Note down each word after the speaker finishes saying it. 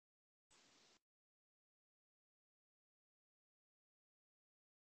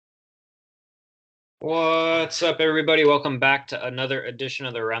What's up, everybody? Welcome back to another edition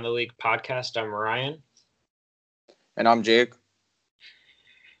of the Around the League podcast. I'm Ryan. And I'm Jake.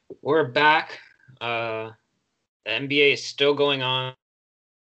 We're back. The NBA is still going on.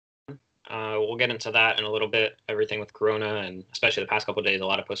 We'll get into that in a little bit. Everything with Corona and especially the past couple of days, a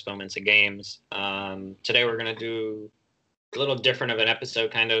lot of postponements of games. Today we're going to do a little different of an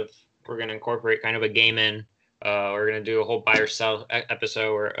episode. We're going to incorporate kind of a game in. We're going to do a whole buy or sell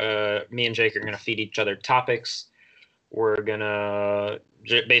episode where me and Jake are going to feed each other topics. We're gonna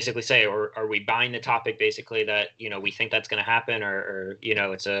basically say, or are we buying the topic basically that we think that's going to happen, or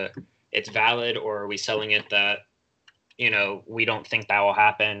it's valid, or are we selling it that we don't think that will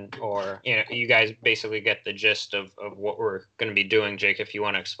happen, or you guys basically get the gist of what we're going to be doing. Jake, if you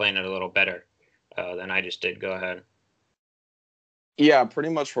want to explain it a little better than I just did, go ahead. Yeah, pretty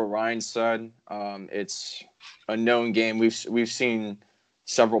much what Ryan said. It's a known game. We've seen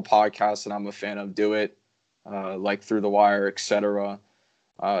several podcasts that I'm a fan of do it, like Through the Wire, etc.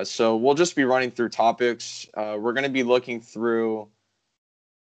 So we'll just be running through topics. We're going to be looking through,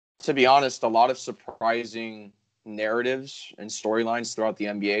 to be honest, a lot of surprising narratives and storylines throughout the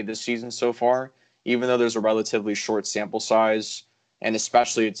NBA this season so far. Even though there's a relatively short sample size, and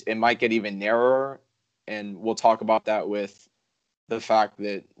especially it might get even narrower. And we'll talk about that with the fact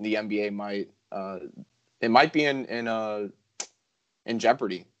that the NBA might be in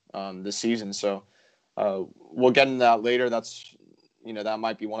jeopardy this season. So we'll get into that later. That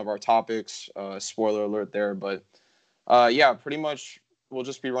might be one of our topics. Spoiler alert there, but yeah, pretty much we'll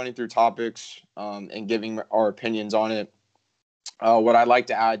just be running through topics and giving our opinions on it. What I'd like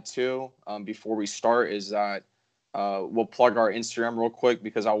to add too before we start is that we'll plug our Instagram real quick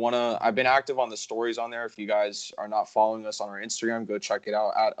because I've been active on the stories on there. If you guys are not following us on our Instagram, go check it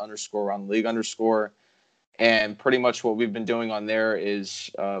out at _aroundleague_. And pretty much what we've been doing on there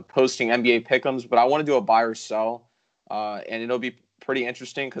is posting NBA pick'ems, but I want to do a buy or sell. And it'll be pretty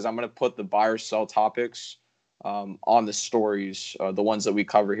interesting because I'm going to put the buy or sell topics on the stories, the ones that we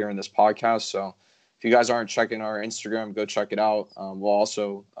cover here in this podcast. So if you guys aren't checking our Instagram, go check it out. We'll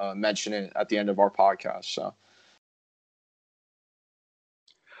also mention it at the end of our podcast. So.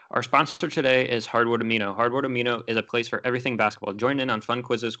 Our sponsor today is Hardwood Amino. Hardwood Amino is a place for everything basketball. Join in on fun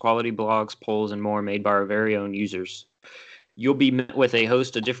quizzes, quality blogs, polls, and more made by our very own users. You'll be met with a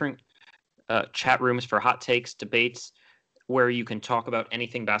host of different chat rooms for hot takes, debates, where you can talk about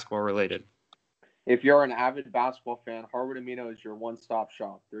anything basketball related. If you're an avid basketball fan, Hardwood Amino is your one-stop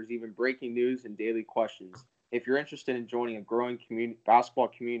shop. There's even breaking news and daily questions. If you're interested in joining a growing basketball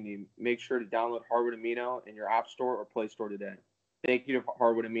community, make sure to download Hardwood Amino in your App Store or Play Store today. Thank you to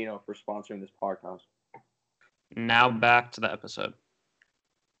Hardwood Amino for sponsoring this podcast. Now back to the episode.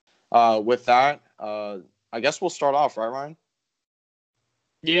 With that, I guess we'll start off, right, Ryan?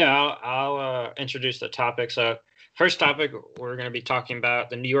 Yeah, I'll introduce the topic. So, first topic, we're going to be talking about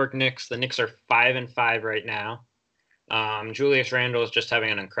the New York Knicks. The Knicks are 5-5 right now. Julius Randle is just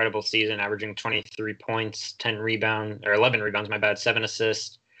having an incredible season, averaging 23 points, 11 rebounds, 7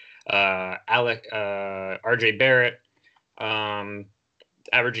 assists. RJ Barrett,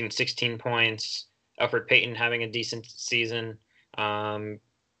 averaging 16 points. Elfrid Payton having a decent season.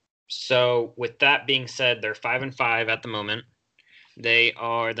 So with that being said, they're 5-5 at the moment. They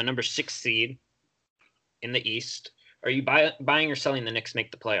are the number 6 seed in the East. Are you buying or selling the Knicks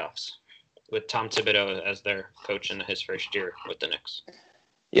make the playoffs with Tom Thibodeau as their coach in his first year with the Knicks?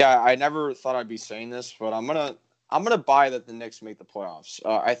 Yeah, I never thought I'd be saying this, but I'm gonna buy that the Knicks make the playoffs.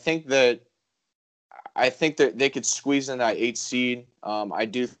 I think that they could squeeze in that 8 seed. I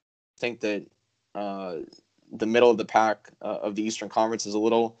do think that the middle of the pack of the Eastern Conference is a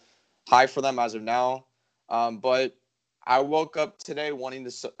little high for them as of now. But I woke up today wanting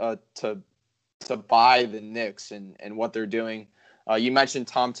to buy the Knicks and what they're doing. You mentioned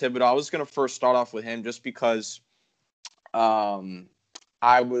Tom Thibodeau. I was going to first start off with him just because I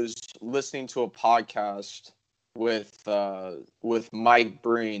was listening to a podcast with Mike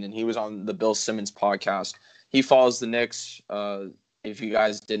Breen, and he was on the Bill Simmons podcast. He follows the Knicks. If you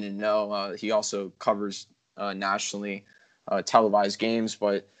guys didn't know, he also covers nationally televised games.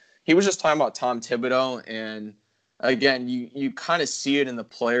 But he was just talking about Tom Thibodeau, and again, you kind of see it in the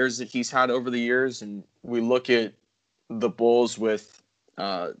players that he's had over the years. And we look at the Bulls with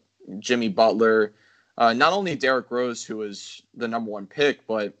Jimmy Butler, not only Derrick Rose, who was the number 1 pick,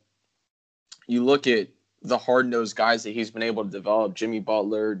 but you look at the hard-nosed guys that he's been able to develop: Jimmy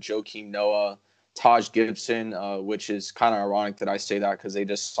Butler, Joakim Noah, Taj Gibson, which is kind of ironic that I say that because they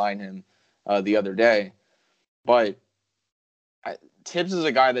just signed him the other day. But Tibbs is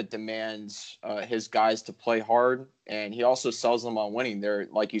a guy that demands his guys to play hard, and he also sells them on winning. They're,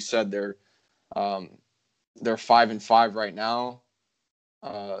 like you said, they're They're 5-5 right now,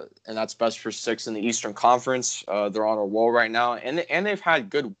 and that's best for 6 in the Eastern Conference. They're on a roll right now, and they've had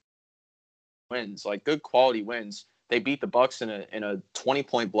good wins, like good quality wins. They beat the Bucks in a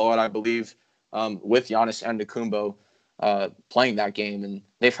 20-point blowout, I believe, with Giannis Antetokounmpo playing that game, and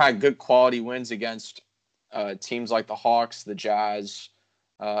they've had good quality wins against teams like the Hawks, the Jazz.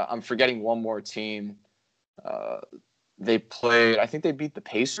 I'm forgetting one more team. They played, I think they beat the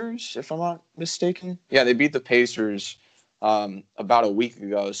Pacers, if I'm not mistaken. Yeah, they beat the Pacers about a week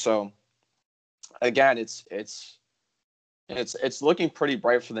ago. So again, it's looking pretty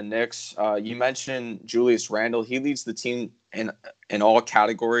bright for the Knicks. You mentioned Julius Randle. He leads the team in all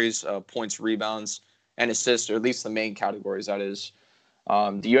categories, points, rebounds, and assists, or at least the main categories, that is.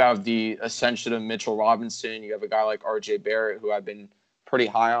 You have the ascension of Mitchell Robinson. You have a guy like R.J. Barrett, who I've been pretty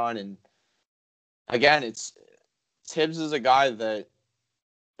high on. And again, Tibbs is a guy that,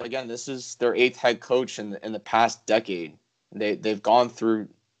 again, this is their 8th head coach in the past decade. They've gone through.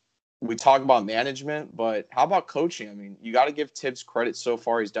 We talk about management, but how about coaching? I mean, you got to give Tibbs credit so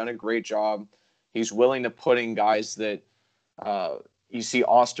far. He's done a great job. He's willing to put in guys that you see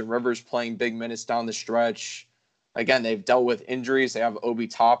Austin Rivers playing big minutes down the stretch. Again, they've dealt with injuries. They have Obi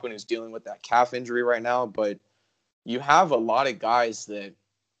Toppin, who's dealing with that calf injury right now. But you have a lot of guys that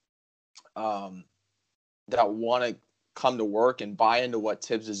that want to come to work and buy into what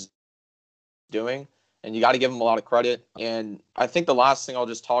Tibbs is doing. And you got to give him a lot of credit. And I think the last thing I'll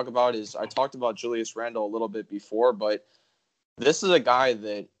just talk about is, I talked about Julius Randle a little bit before, but this is a guy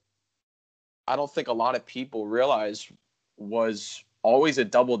that I don't think a lot of people realize was always a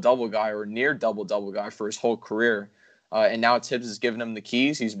double-double guy or near double-double guy for his whole career. And now Tibbs has given him the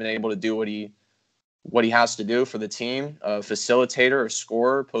keys. He's been able to do what he has to do for the team, a facilitator, a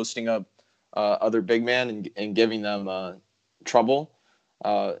scorer, posting up other big men and giving them trouble.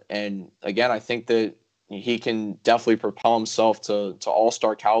 And again, I think that he can definitely propel himself to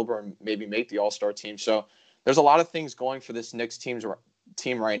all-star caliber and maybe make the all-star team. So there's a lot of things going for this Knicks team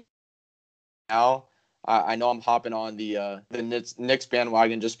right now. I know I'm hopping on the Knicks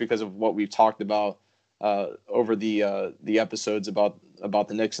bandwagon just because of what we've talked about over the episodes about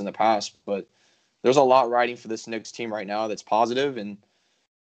the Knicks in the past. But there's a lot riding for this Knicks team right now that's positive. And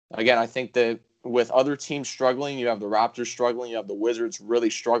again, I think that with other teams struggling, you have the Raptors struggling, you have the Wizards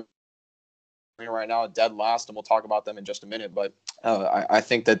really struggling right now, dead last, and we'll talk about them in just a minute. But I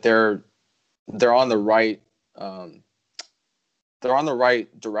think that they're on the right.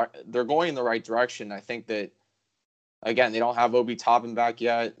 They're going in the right direction. I think that, again, they don't have Obi Toppin back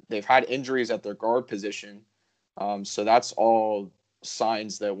yet. They've had injuries at their guard position, so that's all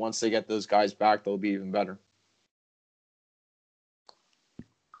signs that once they get those guys back, they'll be even better.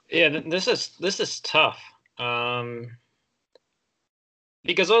 Yeah, this is tough.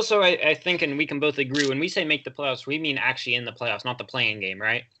 Because also I think, and we can both agree, when we say make the playoffs, we mean actually in the playoffs, not the playing game,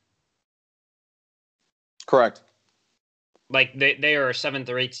 right? Correct. Like they are a 7th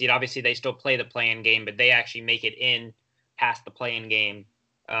or 8th seed. Obviously, they still play the play-in game, but they actually make it in past the play-in game.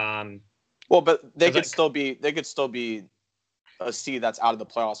 Well, but they could still be a seed that's out of the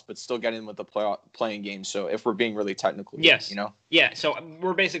playoffs, but still get in with the playing game. So if we're being really technical, yes, you know, yeah. So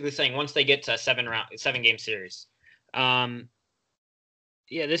we're basically saying once they get to a 7-game series,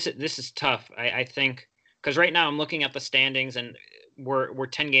 yeah, this is tough. I think, because right now I'm looking at the standings and we're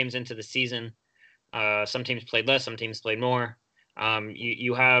 10 games into the season. Some teams played less, some teams played more.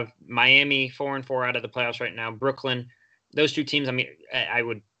 You have Miami 4-4 out of the playoffs right now. Brooklyn, those two teams. I mean,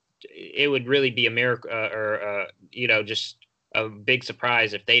 it would really be a miracle, or just a big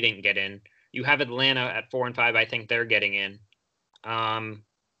surprise if they didn't get in. You have Atlanta at 4-5. I think they're getting in.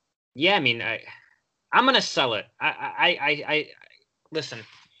 Yeah, I mean, I'm gonna sell it. I listen.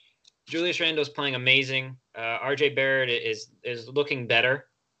 Julius Randle's playing amazing. R.J. Barrett is looking better.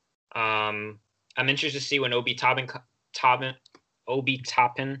 I'm interested to see when Obi Toppin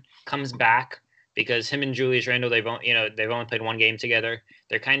comes back, because him and Julius Randle, they've only played one game together.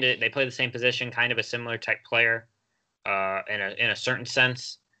 They play the same position, kind of a similar type player, in a certain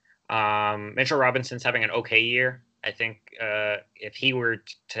sense. Mitchell Robinson's having an okay year. I think if he were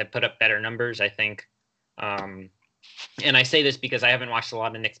to put up better numbers, I think. And I say this because I haven't watched a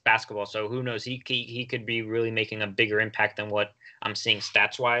lot of Knicks basketball, so who knows? He could be really making a bigger impact than what I'm seeing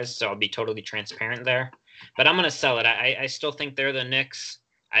stats wise. So I'll be totally transparent there. But I'm gonna sell it. I still think they're the Knicks.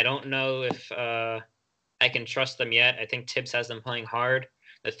 I don't know if I can trust them yet. I think Tibbs has them playing hard.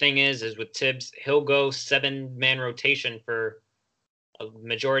 The thing is with Tibbs, he'll go 7-man rotation for a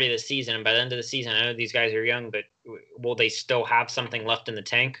majority of the season, and by the end of the season, I know these guys are young, but will they still have something left in the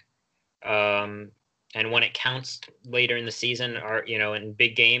tank? and when it counts later in the season, or in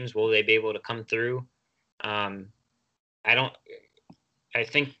big games, will they be able to come through? I don't. I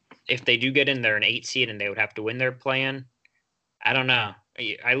think if they do get in, they're an 8 seed, and they would have to win their play-in. I don't know.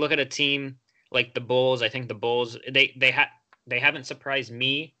 I look at a team like the Bulls. I think the Bulls they haven't surprised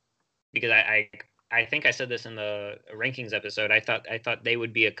me because I think I said this in the rankings episode. I thought they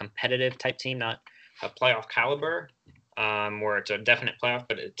would be a competitive type team, not a playoff caliber, where it's a definite playoff,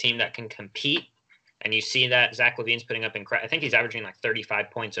 but a team that can compete. And you see that Zach LaVine's putting up I think he's averaging like 35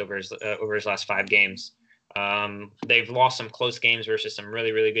 points over his last 5 games. They've lost some close games versus some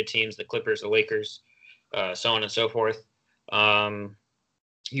really, really good teams, the Clippers, the Lakers, so on and so forth.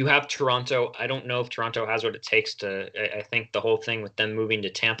 You have Toronto. I don't know if Toronto has what it takes to. I think the whole thing with them moving to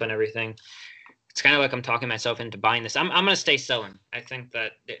Tampa and everything, it's kind of like I'm talking myself into buying this. I'm going to stay selling. I think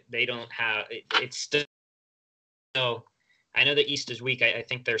that they don't have. It's still. I know the East is weak. I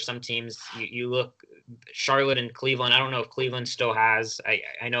think there's some teams. You look, Charlotte and Cleveland. I don't know if Cleveland still has.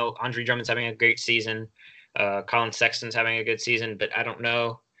 I know Andre Drummond's having a great season. Colin Sexton's having a good season, but I don't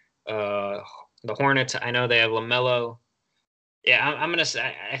know. The Hornets. I know they have LaMelo. Yeah, I'm gonna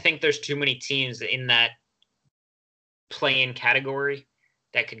say I think there's too many teams in that play-in category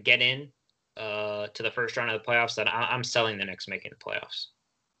that could get in to the first round of the playoffs. That I'm selling the Knicks making the playoffs.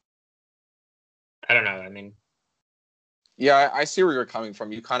 I don't know. I mean, yeah, I see where you're coming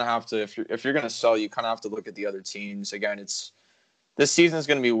from. You kind of have to, if you're gonna sell, you kind of have to look at the other teams. Again, this season is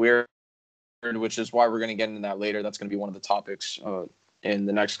gonna be weird, which is why we're gonna get into that later. That's gonna be one of the topics in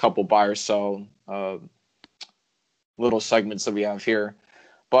the next couple buy or sell little segments that we have here.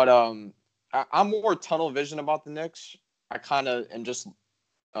 But I'm more tunnel vision about the Knicks. I kind of am just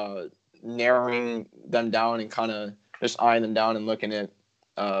narrowing them down and kind of just eyeing them down and looking at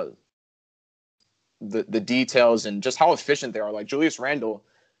the details and just how efficient they are. Like Julius Randle,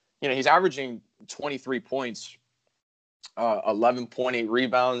 he's averaging 23 points, 11.8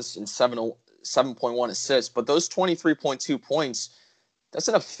 rebounds, and 7.1 assists. But those 23.2 points, that's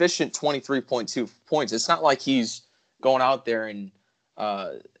an efficient 23.2 points. It's not like he's going out there and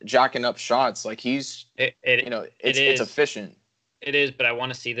jacking up shots. Like it's efficient. It is, but I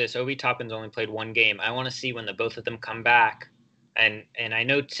want to see this. Obi Toppin's only played 1 game. I want to see when the both of them come back. And I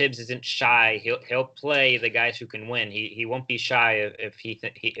know Tibbs isn't shy. He'll play the guys who can win. He won't be shy if he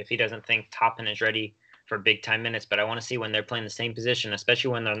doesn't think Toppin is ready for big time minutes. But I want to see when they're playing the same position, especially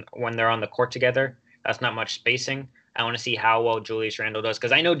when they're on the court together. That's not much spacing. I want to see how well Julius Randle does,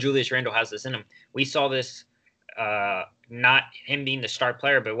 because I know Julius Randle has this in him. We saw this, not him being the star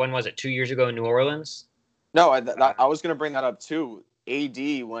player, but when was it? 2 years ago in New Orleans? No, I was going to bring that up too.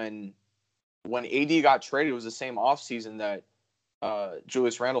 AD, when AD got traded, it was the same offseason that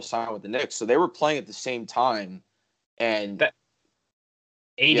Julius Randle signed with the Knicks. So they were playing at the same time. And AD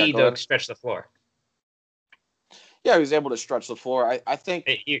stretched the floor. Yeah, he was able to stretch the floor. I think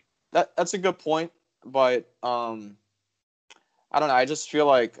that's a good point. But I don't know. I just feel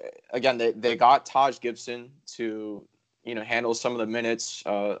like, again, they got Taj Gibson to, handle some of the minutes.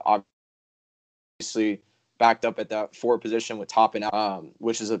 Obviously backed up at that 4 position with Toppin,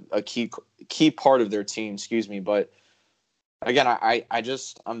 which is a key part of their team. Excuse me. But again,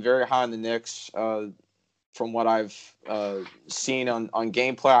 I'm very high on the Knicks from what I've seen on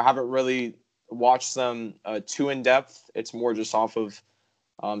gameplay. I haven't really watched them too in depth. It's more just off of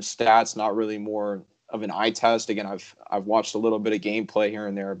stats, not really more of an eye test. Again, I've watched a little bit of gameplay here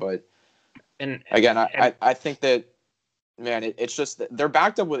and there, but I think that, man, it's just that they're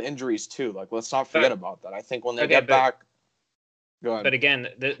backed up with injuries too. Like, let's not forget about that. I think when they get back, go ahead. But again,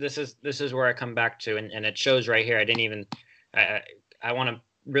 this is where I come back to, and it shows right here. I want to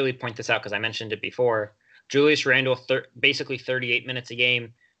really point this out because I mentioned it before. Julius Randle, basically 38 minutes a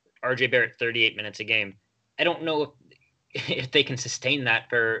game. RJ Barrett, 38 minutes a game. I don't know if they can sustain that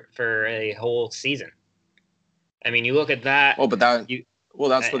for a whole season. I mean, you look at that. Oh, but that's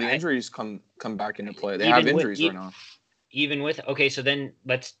where the injuries come back into play. They have injuries right now. Even with so then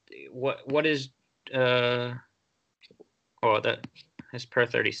what is that his per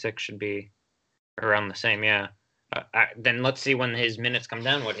 36 should be around the same, yeah. Then let's see when his minutes come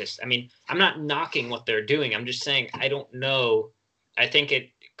down. I'm not knocking what they're doing. I'm just saying I don't know. I think it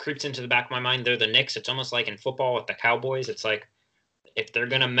creeps into the back of my mind. They're the Knicks. It's almost like in football with the Cowboys. It's like if they're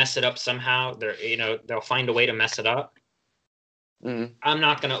gonna mess it up somehow, they'll find a way to mess it up. Mm-hmm. I'm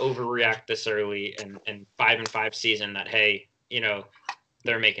not gonna overreact this early in 5-5 season that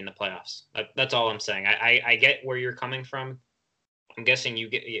they're making the playoffs. That's all I'm saying. I get where you're coming from. I'm guessing you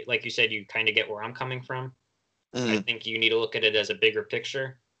get, like you said, you kind of get where I'm coming from. Mm-hmm. I think you need to look at it as a bigger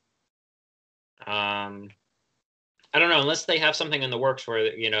picture. I don't know, unless they have something in the works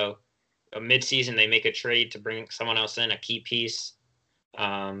where midseason they make a trade to bring someone else in, a key piece.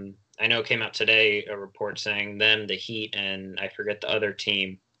 I know it came out today, a report saying the Heat, and I forget the other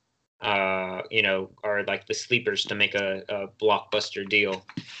team, are like the sleepers to make a blockbuster deal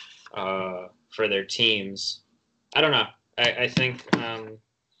for their teams. I don't know. I think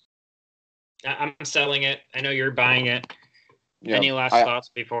I'm selling it. I know you're buying it. Yeah. Any last thoughts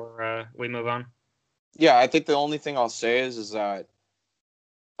before we move on? Yeah, I think the only thing I'll say is that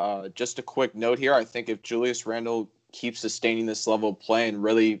just a quick note here. I think if Julius Randle keeps sustaining this level of play and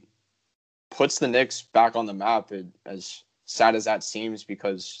really puts the Knicks back on the map, as sad as that seems,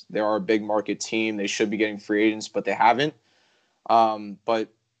 because they are a big market team. They should be getting free agents, but they haven't. But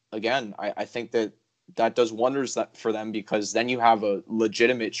again, I think that does wonders for them, because then you have a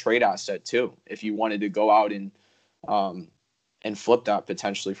legitimate trade asset too, if you wanted to go out and flip that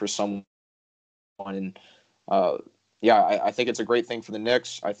potentially for someone. And I think it's a great thing for the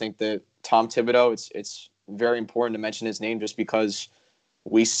Knicks. I think that Tom Thibodeau, it's very important to mention his name, just because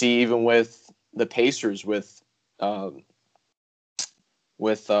we see even with the Pacers with Nate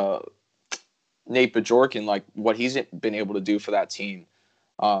Bjorkgren, like what he's been able to do for that team,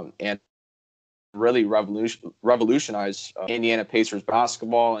 and really revolutionize Indiana Pacers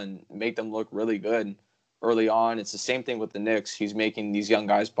basketball and make them look really good early on. It's the same thing with the Knicks. He's making these young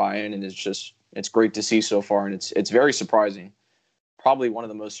guys buy in, and it's great to see so far, and it's very surprising. Probably one of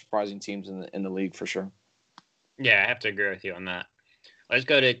the most surprising teams in the league for sure. Yeah, I have to agree with you on that. Let's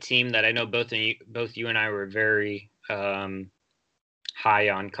go to a team that I know both you and I were very high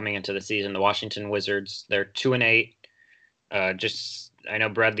on coming into the season, the Washington Wizards. They're 2-8. I know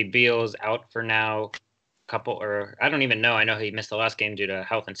Bradley Beal's out for now. I don't even know. I know he missed the last game due to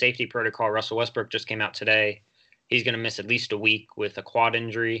health and safety protocol. Russell Westbrook just came out today. He's going to miss at least a week with a quad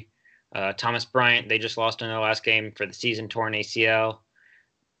injury. Thomas Bryant, they just lost in their last game for the season, torn ACL.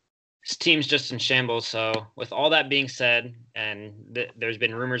 This team's just in shambles. So with all that being said, and there's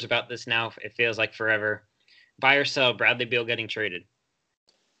been rumors about this now, it feels like forever. Buy or sell Bradley Beal getting traded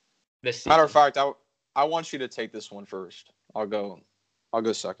this season? Matter of fact, I want you to take this one first. I'll go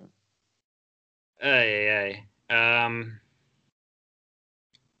second.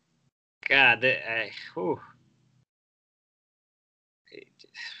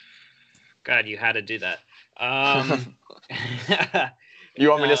 God, you had to do that. You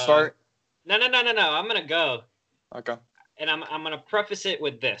want me to start? No. I'm gonna go. Okay. And I'm gonna preface it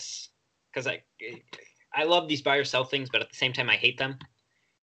with this, because I love these buy or sell things, but at the same time I hate them.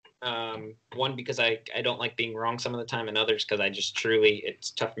 One, because I don't like being wrong some of the time, and others because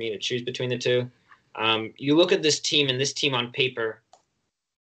it's tough for me to choose between the two. You look at this team, and this team on paper,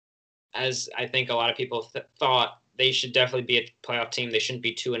 as I think a lot of people thought, they should definitely be a playoff team. They shouldn't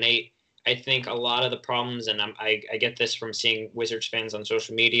be 2-8. I think a lot of the problems, and I get this from seeing Wizards fans on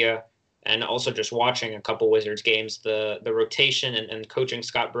social media, and also just watching a couple Wizards games, the rotation and coaching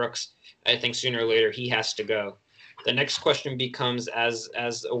Scott Brooks. I think sooner or later he has to go. The next question becomes, as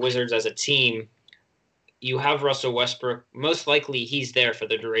a Wizards as a team, you have Russell Westbrook. Most likely he's there for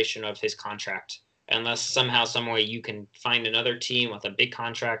the duration of his contract, unless somehow, some way you can find another team with a big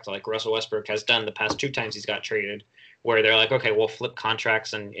contract like Russell Westbrook has done the past 2 times he's got traded, where they're like, okay, we'll flip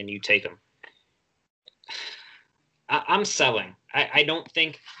contracts and you take them. I'm selling. I don't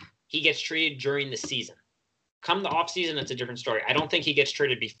think he gets traded during the season. Come the offseason, it's a different story. I don't think he gets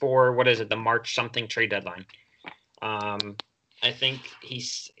traded before, the March something trade deadline. I think he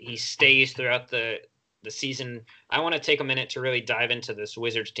stays throughout the season. I want to take a minute to really dive into this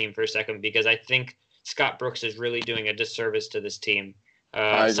Wizards team for a second, because I think Scott Brooks is really doing a disservice to this team.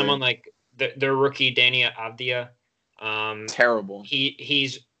 Someone like their rookie Deni Avdija. Terrible.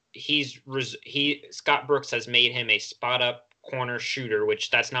 Scott Brooks has made him a spot up corner shooter,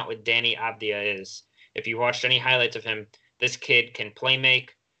 which that's not what Deni Avdija is. If you watched any highlights of him, this kid can play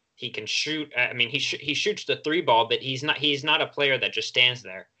make. He can shoot. I mean, he shoots the 3 ball, but he's not a player that just stands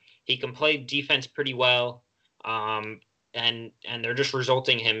there. He can play defense pretty well, and they're just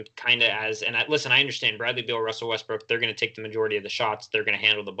resulting him kind of as. And listen, I understand Bradley Beal, Russell Westbrook. They're going to take the majority of the shots. They're going to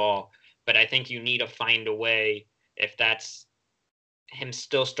handle the ball, but I think you need to find a way, if that's him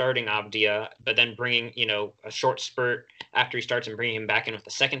still starting Avdija, but then bringing a short spurt after he starts and bringing him back in with the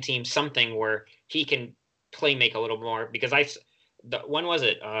second team, something where he can play make a little more. Because when was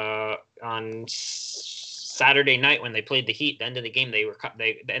it? On Saturday night when they played the Heat, the end of the game, they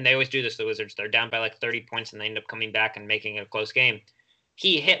always do this, the Wizards. They're down by like 30 points and they end up coming back and making it a close game.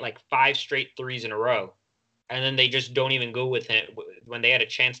 He hit like 5 straight threes in a row, and then they just don't even go with it when they had a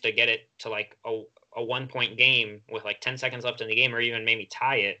chance to get it to like a 1-point game with like 10 seconds left in the game, or even maybe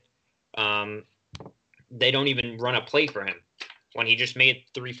tie it. They don't even run a play for him. when he just made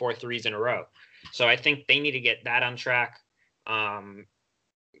 3-4 threes in a row. So I think they need to get that on track.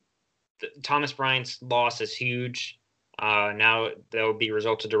 Thomas Bryant's loss is huge. Now there will be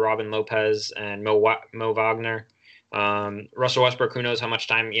resulted to Robin Lopez and Mo Wagner. Russell Westbrook, who knows how much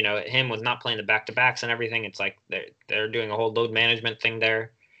time, him with not playing the back-to-backs and everything. It's like they're doing a whole load management thing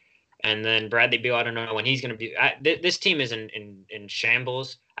there. And then Bradley Beal, I don't know when he's going to be. This team is in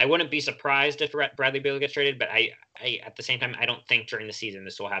shambles. I wouldn't be surprised if Bradley Beal gets traded, but I at the same time, I don't think during the season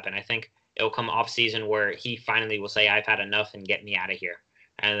this will happen. I think it'll come off season where he finally will say, I've had enough and get me out of here.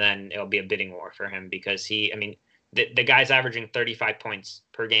 And then it'll be a bidding war for him because the guy's averaging 35 points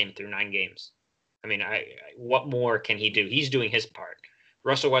per game through 9 games. What more can he do? He's doing his part.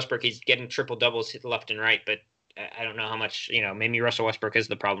 Russell Westbrook, he's getting triple doubles left and right, but I don't know how much, maybe Russell Westbrook is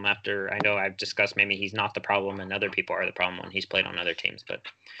the problem after. I know I've discussed maybe he's not the problem and other people are the problem when he's played on other teams, but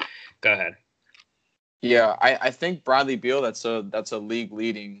go ahead. Yeah, I think Bradley Beal, that's a league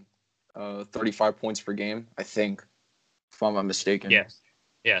leading 35 points per game, I think, if I'm not mistaken. Yes.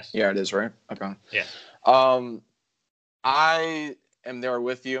 Yeah, it is, right? Okay. Yeah. I am there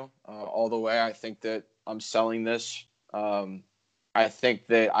with you all the way. I think that I'm selling this. I think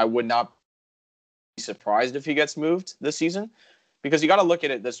that I would not be surprised if he gets moved this season because you got to look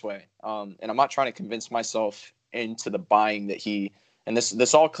at it this way. And I'm not trying to convince myself into the buying that and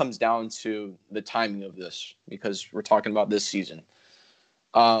this all comes down to the timing of this because we're talking about this season.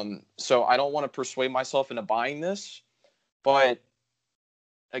 So I don't want to persuade myself into buying this, but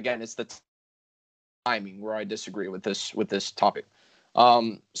again, it's the timing where I disagree with this topic.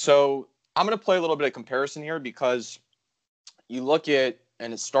 So I'm going to play a little bit of comparison here because you look at,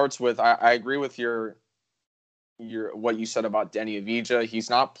 and it starts with, I agree with your what you said about Deni Avdija. He's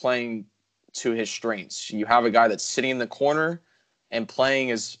not playing to his strengths. You have a guy that's sitting in the corner and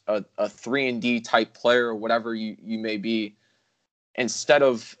playing as a 3-and-D type player or whatever you may be, instead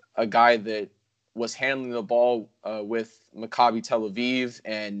of a guy that was handling the ball with Maccabi Tel Aviv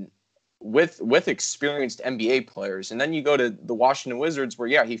and with experienced NBA players. And then you go to the Washington Wizards where,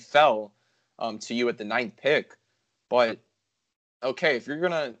 yeah, he fell to you at the 9th pick. But, okay, if you're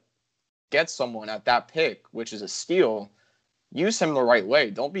going to get someone at that pick, which is a steal, use him the right way.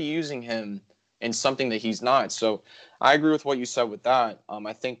 Don't be using him in something that he's not. So I agree with what you said with that.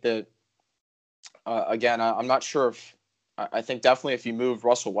 I think that, again, I'm not sure if – I think definitely if you move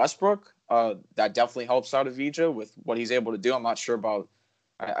Russell Westbrook, that definitely helps out Avdija with what he's able to do. I'm not sure about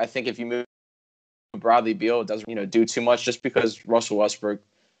 – I think if you move Bradley Beal, it doesn't do too much just because Russell Westbrook,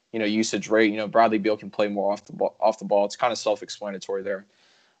 usage rate, Bradley Beal can play more off the ball. It's kind of self-explanatory there.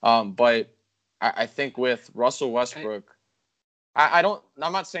 But I think with Russell Westbrook, I'm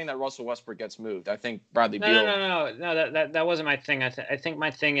not saying that Russell Westbrook gets moved. I think Bradley Beal. No. That wasn't my thing. I think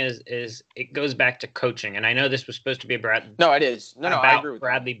my thing is it goes back to coaching, and I know this was supposed to be No, it is. No, I agree with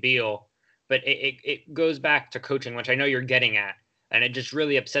Bradley Beal, but it goes back to coaching, which I know you're getting at, and it just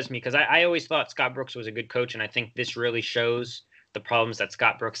really upsets me because I always thought Scott Brooks was a good coach, and I think this really shows the problems that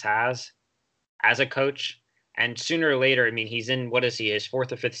Scott Brooks has as a coach. And sooner or later, he's in, what is he, his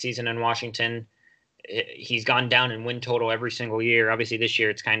 4th or 5th season in Washington. He's gone down in win total every single year. Obviously, this year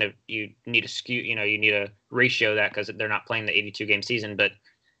it's kind of, you need a skew, you need a ratio that because they're not playing the 82-game season. But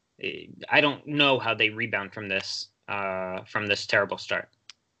I don't know how they rebound from this terrible start.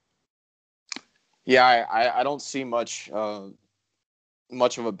 Yeah, I don't see much of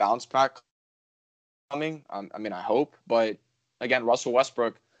a bounce back coming. I hope, but again, Russell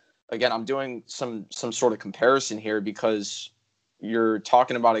Westbrook. Again, I'm doing some sort of comparison here because you're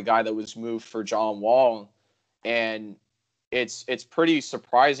talking about a guy that was moved for John Wall, and it's pretty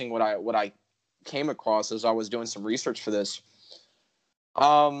surprising what I came across as I was doing some research for this.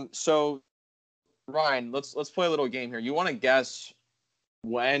 So Ryan, let's play a little game here. You want to guess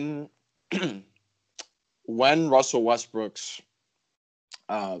when Russell Westbrook's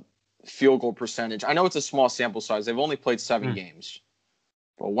field goal percentage? I know it's a small sample size. They've only played 7 games.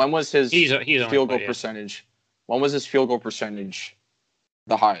 But when was his field goal percentage? When was his field goal percentage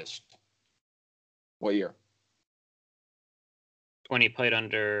the highest? What year? When he played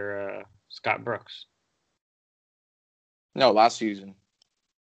under Scott Brooks. No, last season.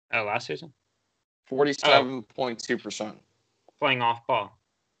 Oh, last season? 47.2%. Playing off ball.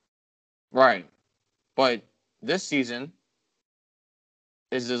 Right. But this season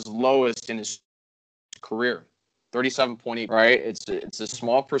is his lowest in his career. 37.8, right? It's a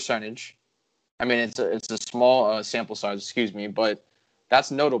small percentage. It's a small sample size, excuse me, but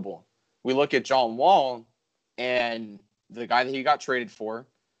that's notable. We look at John Wall and the guy that he got traded for,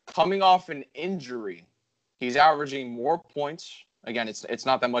 coming off an injury, he's averaging more points. Again, it's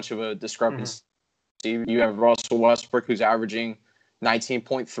not that much of a discrepancy You have Russell Westbrook, who's averaging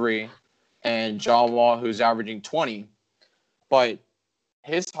 19.3, and John Wall, who's averaging 20. But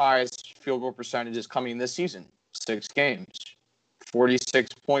his highest field goal percentage is coming this season, 6 games,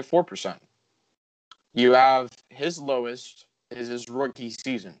 46.4%. You have his lowest is his rookie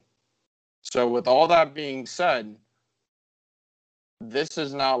season. So with all that being said, this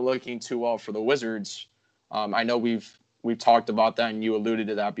is not looking too well for the Wizards. I know we've talked about that, and you alluded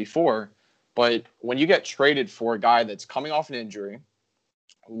to that before. But when you get traded for a guy that's coming off an injury,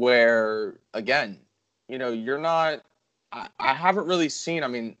 where again, you're not. I haven't really seen. I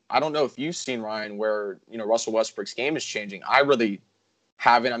mean, I don't know if you've seen, Ryan, where Russell Westbrook's game is changing. I really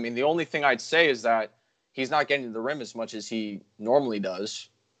haven't. I mean, the only thing I'd say is that he's not getting to the rim as much as he normally does.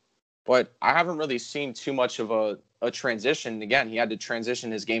 But I haven't really seen too much of a transition. Again, he had to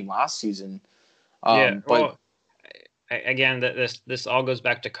transition his game last season. Well, again, this all goes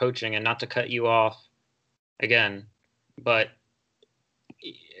back to coaching, and not to cut you off again, but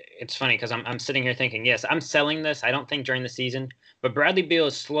it's funny because I'm sitting here thinking, yes, I'm selling this. I don't think during the season, but Bradley Beal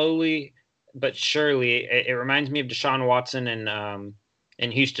is slowly but surely. It reminds me of Deshaun Watson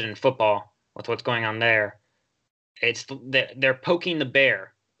in Houston in football with what's going on there. They're poking the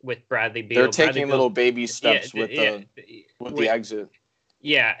bear with Bradley Beal. They're taking little baby steps with the exit.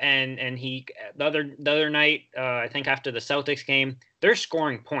 Yeah, and he the other night, I think after the Celtics game, they're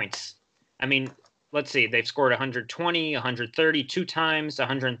scoring points. I mean, let's see, they've scored 120, 130 two times,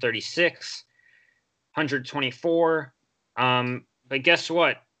 136, 124. But guess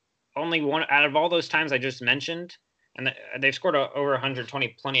what? Only one out of all those times I just mentioned, and they've scored over 120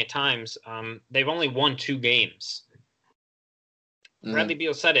 plenty of times. They've only won 2 games. Bradley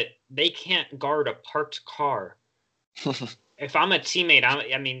Beal said it. They can't guard a parked car. If I'm a teammate,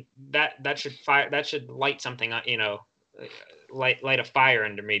 I mean that should fire. That should light something. Light a fire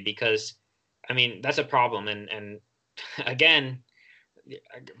under me, because I mean that's a problem. And again,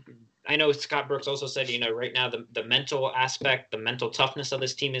 I know Scott Brooks also said, right now the mental aspect, the mental toughness of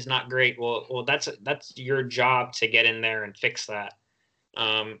this team is not great. Well, that's your job to get in there and fix that.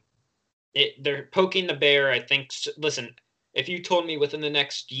 They're poking the bear. I think. Listen. If you told me within the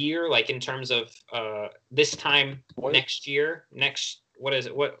next year, like in terms of this time next year,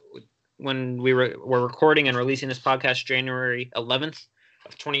 when we're recording and releasing this podcast January 11th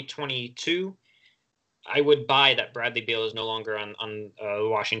of 2022, I would buy that Bradley Beal is no longer on the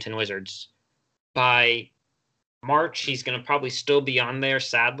Washington Wizards. By March, he's going to probably still be on there,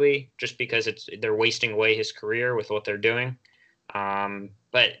 sadly, just because they're wasting away his career with what they're doing.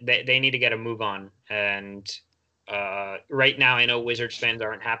 But they need to get a move on. And right now, I know Wizards fans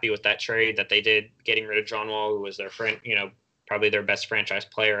aren't happy with that trade that they did, getting rid of John Wall, who was their friend, probably their best franchise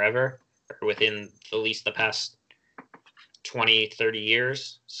player ever, within at least the past 20, 30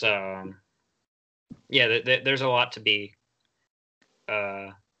 years. So, yeah, there's a lot to be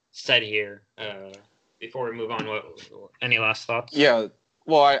said here. Before we move on, any last thoughts? Yeah,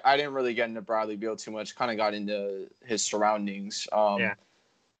 well, I didn't really get into Bradley Beal too much. Kind of got into his surroundings.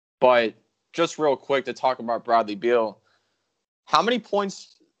 But just real quick to talk about Bradley Beal, how many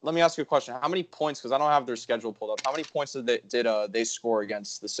points? Let me ask you a question. How many points? Because I don't have their schedule pulled up. How many points did they score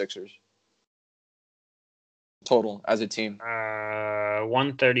against the Sixers total as a team?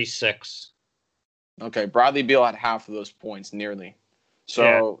 136. Okay, Bradley Beal had half of those points, nearly.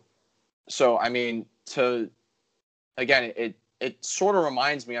 So I mean, it sort of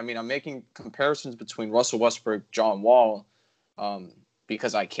reminds me. I mean, I'm making comparisons between Russell Westbrook, John Wall,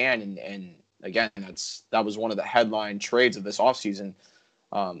 because I can, and again, that was one of the headline trades of this offseason.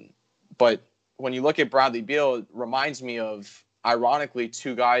 But when you look at Bradley Beal, it reminds me of, ironically,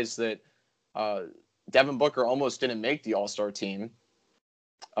 2 guys that Devin Booker almost didn't make the All-Star team,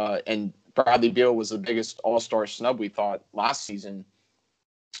 and Bradley Beal was the biggest All-Star snub, we thought, last season.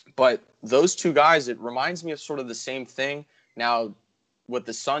 But those 2 guys, it reminds me of sort of the same thing. Now, with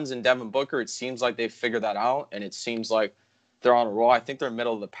the Suns and Devin Booker, it seems like they've figured that out, and it seems like they're on a roll. I think they're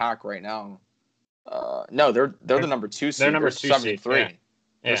middle of the pack right now. No, they're the number 2 seed. They're number 2 7-3. Yeah.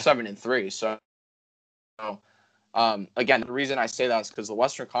 They're 7-3. So, again, the reason I say that is because the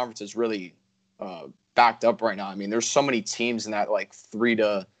Western Conference is really backed up right now. I mean, there's so many teams in that 3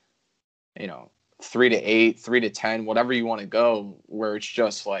 to 8, 3 to 10, whatever you want to go, where it's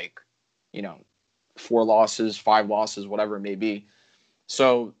just 4 losses, 5 losses, whatever it may be.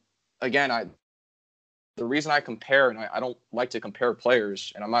 So, again, the reason I compare, and I don't like to compare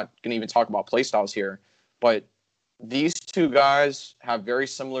players, and I'm not going to even talk about play styles here, but these 2 guys have very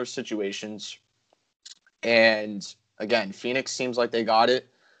similar situations. And again, Phoenix seems like they got it.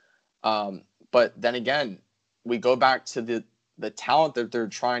 But then again, we go back to the talent that they're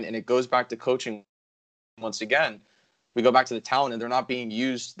trying, and it goes back to coaching once again, we go back to the talent, and they're not being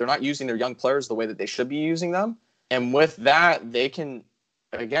used. They're not using their young players the way that they should be using them. And with that, they can,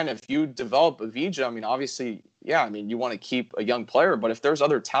 again, if you develop a Avdija, I mean, obviously, yeah, I mean, you want to keep a young player, but if there's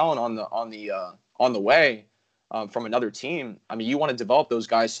other talent on the way from another team, I mean, you want to develop those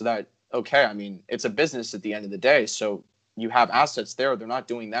guys so that, okay, I mean, it's a business at the end of the day. So you have assets there. They're not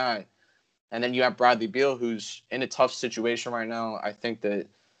doing that. And then you have Bradley Beal, who's in a tough situation right now. I think that,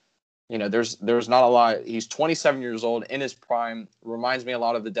 there's not a lot. He's 27 years old, in his prime. Reminds me a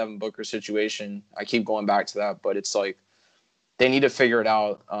lot of the Devin Booker situation. I keep going back to that, but it's like they need to figure it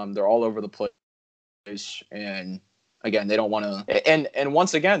out. They're all over the place. And again, they don't want to. And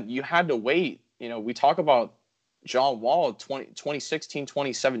once again, you had to wait. We talk about John Wall 2016,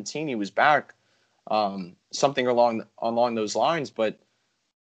 2017. He was back, something along those lines, but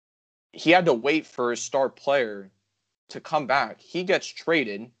he had to wait for a star player to come back. He gets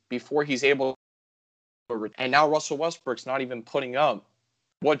traded before he's able to, and now Russell Westbrook's not even putting up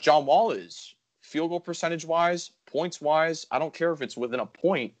what John Wall is, field goal percentage wise, points wise. I don't care if it's within a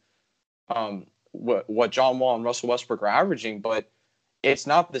point, what John Wall and Russell Westbrook are averaging, but it's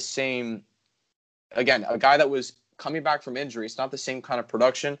not the same. Again, a guy that was coming back from injury, it's not the same kind of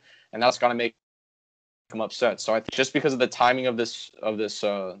production, and that's got to make him upset. So I think just because of the timing of this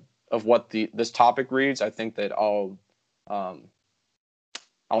topic reads, I think that I'll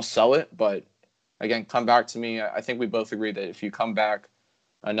sell it. But again, come back to me. I think we both agree that if you come back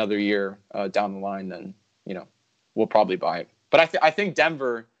another year down the line, then we'll probably buy it. But I think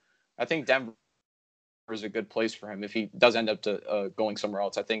Denver is a good place for him if he does end up going somewhere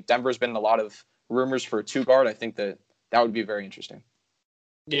else. I think Denver's been in a lot of rumors for a 2-guard. I think that would be very interesting.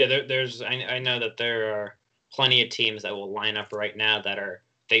 Yeah, I know that there are plenty of teams that will line up right now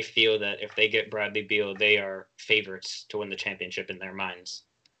they feel that if they get Bradley Beal, they are favorites to win the championship in their minds.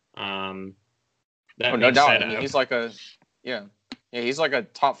 No doubt. I mean, he's like he's like a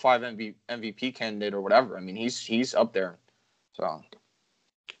top 5 MVP candidate or whatever. I mean, he's up there. So.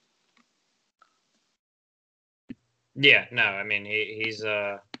 Yeah, no, I mean, he's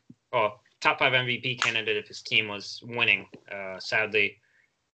top 5 MVP candidate if his team was winning. Sadly,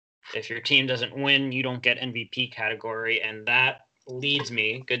 if your team doesn't win, you don't get MVP category, and that leads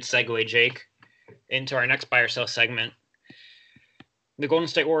me, good segue, Jake, into our next buy or sell segment. The Golden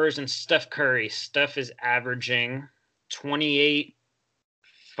State Warriors and Steph Curry. Steph is averaging 28,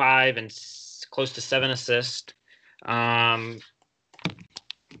 5, and close to 7 assists. Are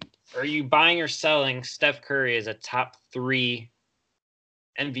you buying or selling Steph Curry as a top 3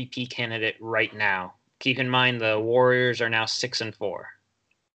 MVP candidate right now? Keep in mind the Warriors are now 6-4.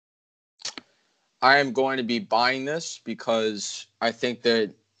 I am going to be buying this because I think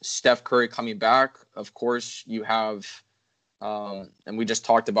that Steph Curry coming back, of course, you have, and we just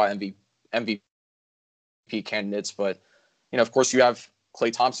talked about MVP candidates, but, of course, you have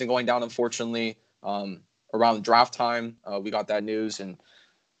Klay Thompson going down, unfortunately, around draft time. We got that news, and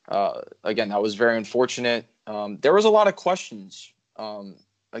again, that was very unfortunate. There was a lot of questions.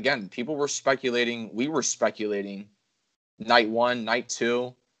 Again, people were speculating. We were speculating night 1, night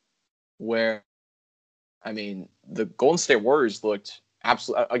 2, where, I mean, the Golden State Warriors looked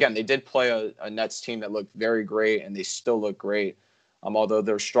absolutely. Again, they did play a Nets team that looked very great, and they still look great, although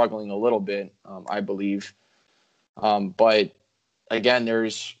they're struggling a little bit, I believe. But again,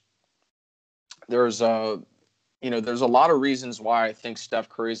 there's a lot of reasons why I think Steph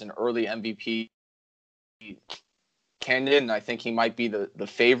Curry is an early MVP candidate, and I think he might be the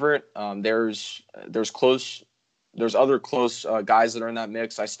favorite. There's other close guys that are in that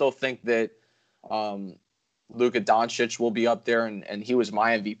mix. I still think that Luka Doncic will be up there, and he was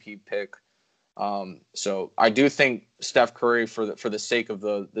my MVP pick. So I do think Steph Curry, for the sake of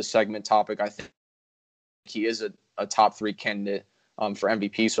the segment topic, I think he is a top 3 candidate for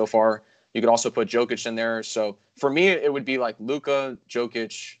MVP so far. You could also put Jokic in there. So for me, it would be like Luka,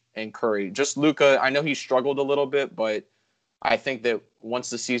 Jokic, and Curry. Just Luka, I know he struggled a little bit, but I think that once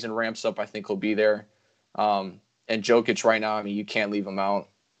the season ramps up, I think he'll be there. And Jokic right now, I mean, you can't leave him out.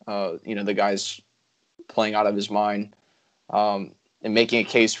 The guy's playing out of his mind, and making a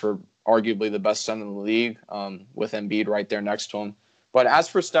case for arguably the best center in the league, with Embiid right there next to him. But as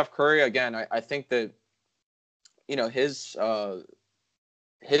for Steph Curry, again, I think that,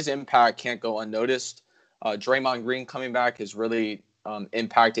 his impact can't go unnoticed. Draymond Green coming back has really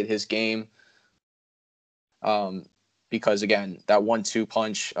impacted his game, because, again, that 1-2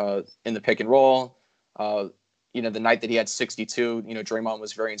 punch in the pick and roll, the night that he had 62, Draymond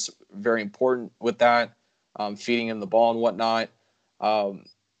was very, very important with that, feeding him the ball and whatnot.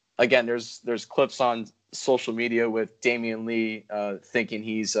 Again, there's clips on social media with Damian Lee thinking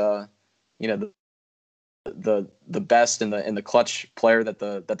he's, the the best in the clutch player that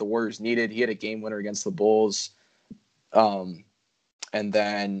the Warriors needed. He had a game winner against the Bulls, and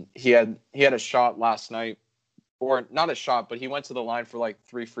then he had a shot last night, or not a shot, but he went to the line for like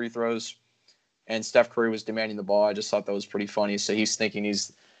 3 free throws, and Steph Curry was demanding the ball. I just thought that was pretty funny. So he's thinking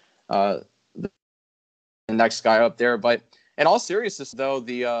he's the next guy up there. But in all seriousness, though,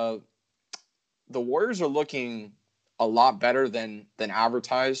 the Warriors are looking a lot better than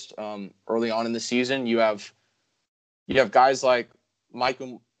advertised early on in the season. You have guys like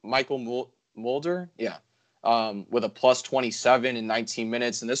Michael Mulder, with a plus 27 in 19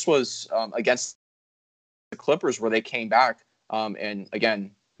 minutes, and this was against the Clippers where they came back. And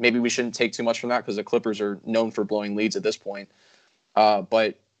again, maybe we shouldn't take too much from that because the Clippers are known for blowing leads at this point.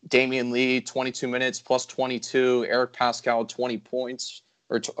 But Damian Lee, 22 minutes, plus 22. Eric Pascal, 20 points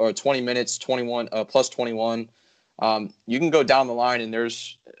or 20 minutes, 21 plus 21. You can go down the line, and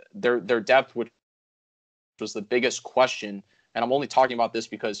there's their depth, which was the biggest question. And I'm only talking about this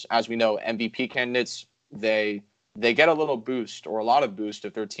because, as we know, MVP candidates, they get a little boost or a lot of boost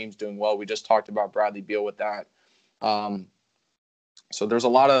if their team's doing well. We just talked about Bradley Beal with that. So there's a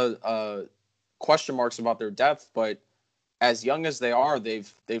lot of question marks about their depth, but as young as they are,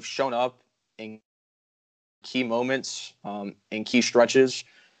 they've shown up in key moments, in key stretches.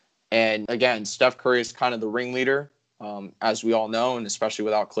 And again, Steph Curry is kind of the ringleader, as we all know, and especially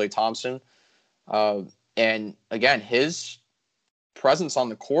without Klay Thompson. And again, his presence on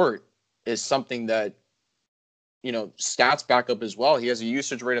the court is something that, stats back up as well. He has a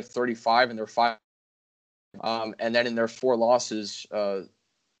usage rate of 35 in their 5. And then in their 4 losses,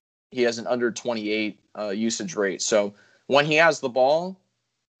 he has an under 28 usage rate. So when he has the ball,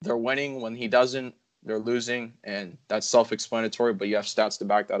 they're winning. When he doesn't, they're losing. And that's self-explanatory, but you have stats to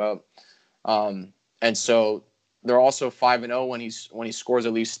back that up. And so they're also 5-0 when he scores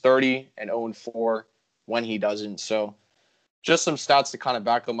at least 30, and 0-4 when he doesn't. So just some stats to kind of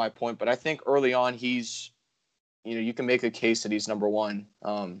back up my point. But I think early on, he's, you can make a case that he's number one,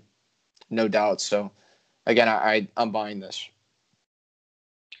 no doubt. So again, I'm buying this.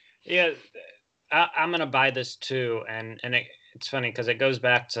 Yeah, I'm gonna buy this too, and it's funny because it goes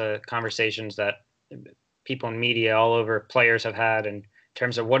back to conversations that people in media all over players have had in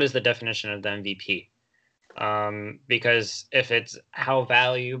terms of what is the definition of the MVP. Because if it's how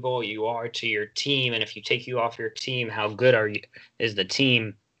valuable you are to your team, and if you take you off your team, how good is the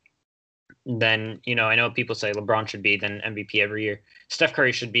team? Then I know people say LeBron should be then MVP every year. Steph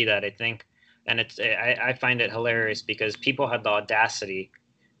Curry should be that, I think, and I find it hilarious because people had the audacity.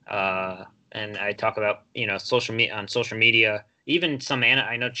 And I talk about, social media, even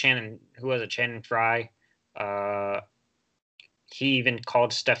I know Channing, who was it, Channing Frye, he even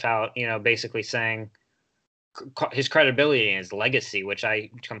called Steph out, basically saying his credibility and his legacy, which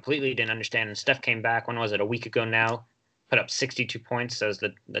I completely didn't understand. And Steph came back, when was it, a week ago now, put up 62 points, says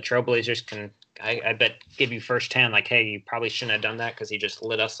the Trailblazers can, I bet, give you firsthand, like, hey, you probably shouldn't have done that because he just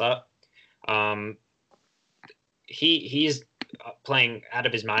lit us up. He's playing out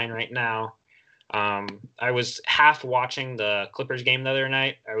of his mind right now. I was half watching the Clippers game the other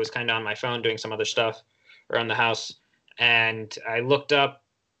night. I was kind of on my phone doing some other stuff around the house, and I looked up.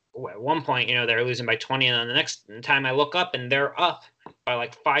 At one point, they're losing by 20, and then the next time I look up and they're up by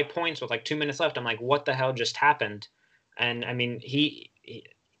like 5 points with like 2 minutes left. I'm like, what the hell just happened? And I mean,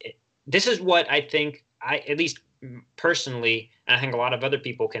 this is what I think, at least personally, and I think a lot of other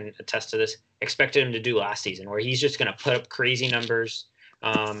people can attest to this, expected him to do last season, where he's just going to put up crazy numbers.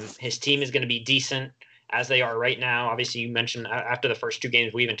 His team is going to be decent as they are right now. Obviously, you mentioned after the first 2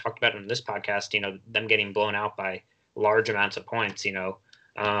 games, we even talked about in this podcast, them getting blown out by large amounts of points,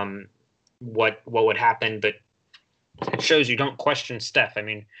 what would happen, but it shows you don't question Steph. I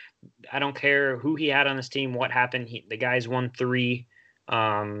mean, I don't care who he had on his team, what happened. The guy's won 3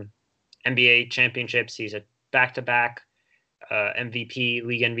 NBA championships. He's a back-to-back MVP,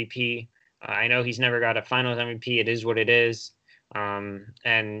 league MVP. I know he's never got a finals MVP. It is what it is.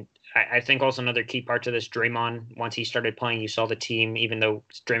 And I think also another key part to this, Draymond, once he started playing, you saw the team, even though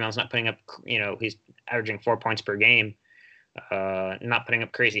Draymond's not putting up, he's averaging 4 points per game, not putting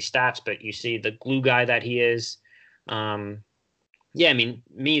up crazy stats, but you see the glue guy that he is.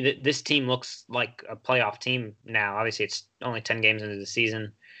 This team looks like a playoff team now. Obviously, it's only 10 games into the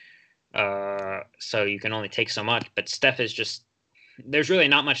season, so you can only take so much. But Steph is just – there's really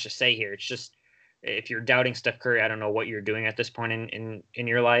not much to say here. It's just if you're doubting Steph Curry, I don't know what you're doing at this point in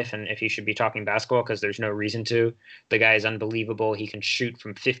your life, and if you should be talking basketball, because there's no reason to. The guy is unbelievable. He can shoot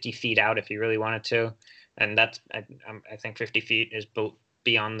from 50 feet out if he really wanted to, and that's I think 50 feet is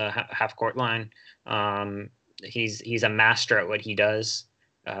beyond the half-court line. He's a master at what he does.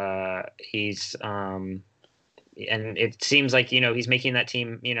 He's And it seems like, he's making that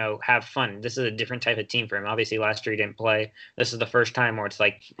team, have fun. This is a different type of team for him. Obviously, last year he didn't play. This is the first time where it's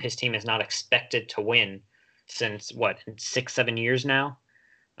like his team is not expected to win since 6-7 years now.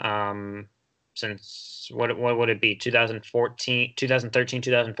 Since what would it be? 2013,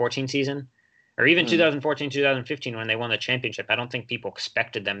 2014 season, or even 2014, 2015 when they won the championship. I don't think people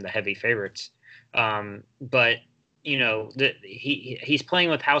expected them the heavy favorites. But he's playing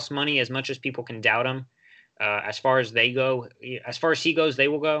with house money as much as people can doubt him. As far as he goes, they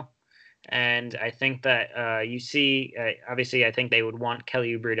will go. And I think that obviously, I think they would want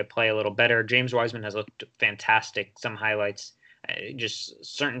Kelly Oubre to play a little better. James Wiseman has looked fantastic. Some highlights, just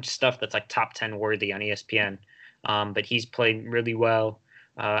certain stuff that's like top 10 worthy on ESPN. But he's played really well.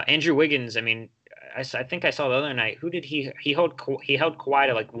 Andrew Wiggins, I mean, I think I saw the other night. Who did he held Kawhi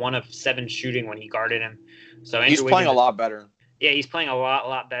to like 1 of 7 shooting when he guarded him. So Andrew he's playing a lot better. Yeah, he's playing a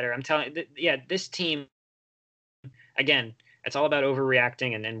lot better. I'm telling you, this team. Again, it's all about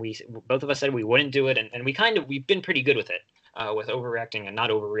overreacting, and then both of us said we wouldn't do it, and we've been pretty good with it, with overreacting and not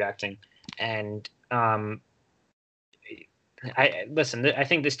overreacting. And I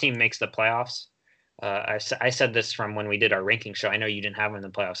think this team makes the playoffs. I said this from when we did our ranking show. I know you didn't have them in the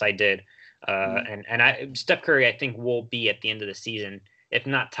playoffs. I did. And Steph Curry, I think, will be at the end of the season, if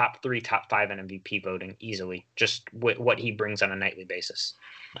not top 3, top 5 in MVP voting easily, just what he brings on a nightly basis.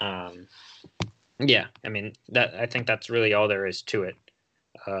 Yeah, I mean I think that's really all there is to it.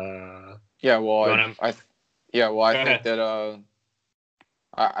 I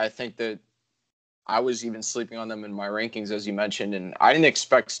think that I was even sleeping on them in my rankings, as you mentioned, and I didn't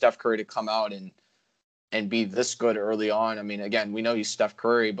expect Steph Curry to come out and be this good early on. I mean, again, we know he's Steph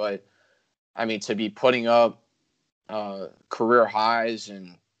Curry, but I mean, to be putting up career highs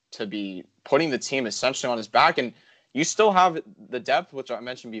and to be putting the team essentially on his back, and you still have the depth, which I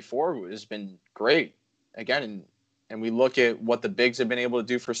mentioned before, has been great. Again, and we look at what the bigs have been able to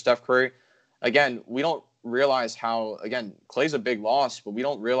do for Steph Curry. Again, we don't realize how, again, Klay's a big loss, but we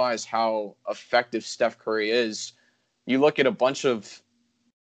don't realize how effective Steph Curry is. You look at a bunch of,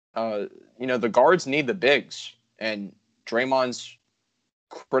 the guards need the bigs, and Draymond's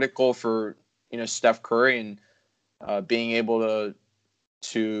critical for, Steph Curry and being able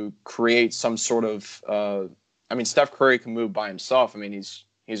to create some sort of, Steph Curry can move by himself. I mean, he's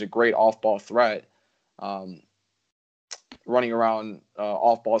a great off-ball threat, running around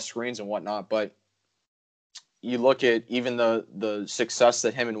off-ball screens and whatnot. But you look at even the success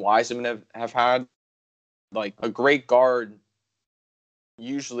that him and Wiseman have had, like a great guard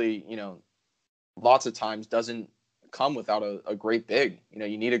usually, lots of times doesn't come without a great big.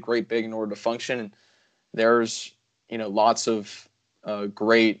 You need a great big in order to function. There's, lots of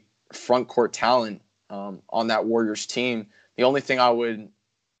great front court talent on that Warriors team. The only thing I would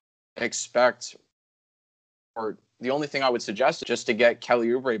expect, or the only thing I would suggest, is just to get Kelly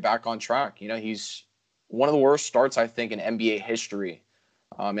Oubre back on track. He's one of the worst starts, I think, in NBA history.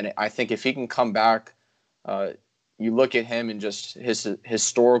 And I think if he can come back, you look at him and just his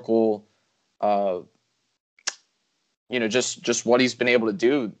historical, just what he's been able to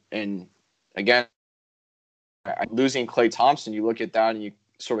do. And again, losing Klay Thompson, you look at that and you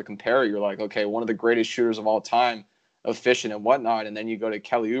sort of compare it. You're like, okay, one of the greatest shooters of all time, efficient and whatnot. And then you go to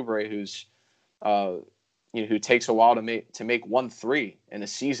Kelly Oubre, who's, who takes a while to make 1 3 in a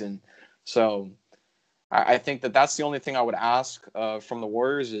season. So I think that's the only thing I would ask from the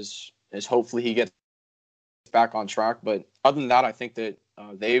Warriors is hopefully he gets back on track. But other than that, I think that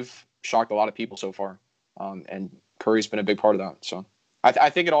they've shocked a lot of people so far. And Curry's been a big part of that. So I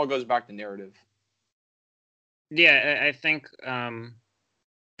think it all goes back to narrative. Yeah, I think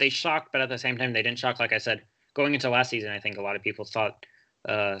they shocked, but at the same time, they didn't shock. Like I said, going into last season, I think a lot of people thought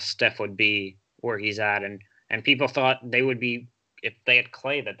Steph would be where he's at, and people thought they would be, if they had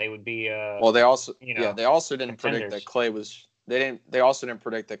Klay, that they would be. Well, they also didn't predict that Klay was. They also didn't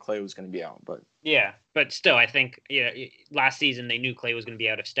predict that Klay was going to be out, but yeah, but still, I think last season they knew Klay was going to be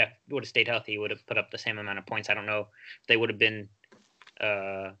out. If Steph would have stayed healthy, he would have put up the same amount of points. I don't know if they would have been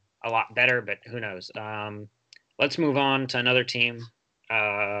a lot better, but who knows? Let's move on to another team,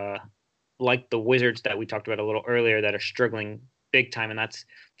 like the Wizards that we talked about a little earlier, that are struggling big time, and that's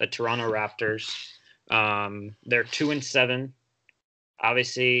the Toronto Raptors. They're 2-7.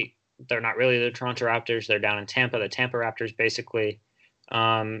 Obviously, they're not really the Toronto Raptors. They're down in Tampa, the Tampa Raptors, basically.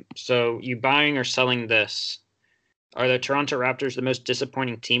 So you buying or selling this? Are the Toronto Raptors the most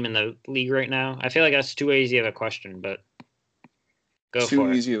disappointing team in the league right now? I feel like that's too easy of a question, but go for it.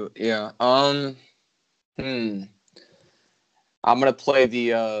 Too easy, yeah. I'm gonna play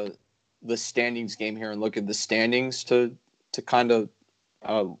the standings game here and look at the standings to kind of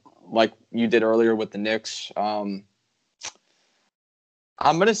like you did earlier with the Knicks. I'm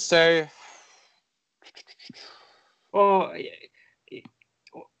gonna say. Well,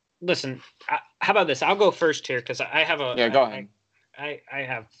 listen. How about this? I'll go first here because I have a. Yeah, go ahead. I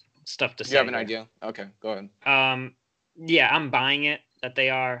have stuff to say. You have an here. idea? Okay, go ahead. Yeah, I'm buying it that they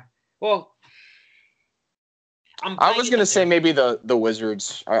are. Well, I was gonna say maybe the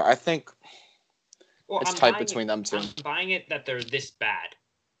Wizards. I think it's tight between them two. I'm buying it that they're this bad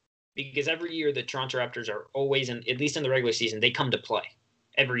because every year the Toronto Raptors are always at least in the regular season, they come to play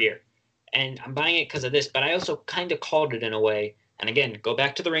every year. And I'm buying it because of this, but I also kind of called it in a way. And again, go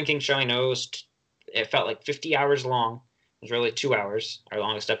back to the ranking show. I know it felt like 50 hours long. It was really 2 hours, our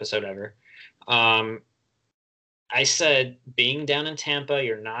longest episode ever. I said being down in Tampa,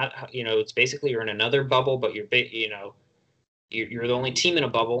 you're not, it's basically you're in another bubble, but you're the only team in a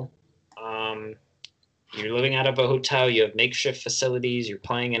bubble. You're living out of a hotel. You have makeshift facilities. You're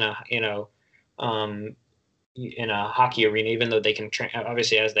playing in a hockey arena, even though they can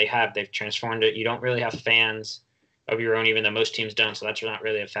obviously they've transformed it. You don't really have fans of your own, even though most teams don't. So that's not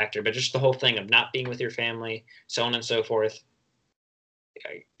really a factor. But just the whole thing of not being with your family, so on and so forth.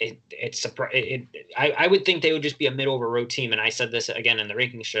 I would think they would just be a middle of a road team. And I said this again in the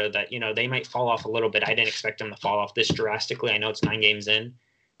ranking show that, they might fall off a little bit. I didn't expect them to fall off this drastically. I know it's 9 games in.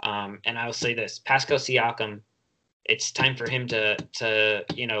 And I'll say this, Pascal Siakam, it's time for him to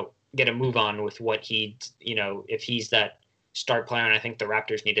get a move on with what if he's that start player. And I think the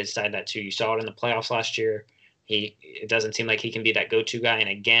Raptors need to decide that too. You saw it in the playoffs last year. It doesn't seem like he can be that go-to guy. And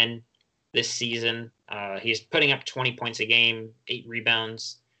again, this season, he's putting up 20 points a game, 8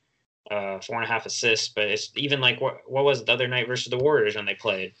 rebounds, 4.5 assists. But it's even like what was it the other night versus the Warriors when they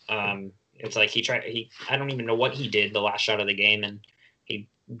played? It's like I don't even know what he did the last shot of the game, and he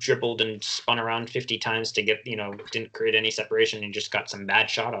dribbled and spun around 50 times to get, didn't create any separation and just got some bad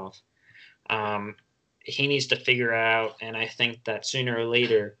shot off. He needs to figure out, and I think that sooner or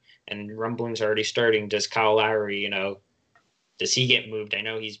later, and rumblings are already starting, does Kyle Lowry, does he get moved? I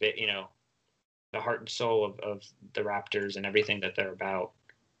know he's been, the heart and soul of the Raptors and everything that they're about.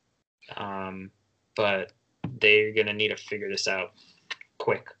 But they're going to need to figure this out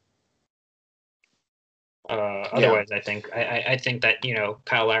quick. Otherwise, I think that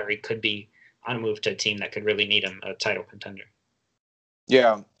Kyle Lowry could be on a move to a team that could really need him, a title contender.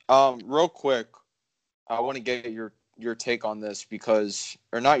 Yeah. Real quick, I want to get your take on this because,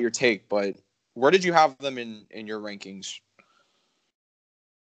 or not your take, but where did you have them in your rankings?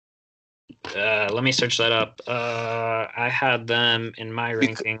 Let me search that up. I had them in my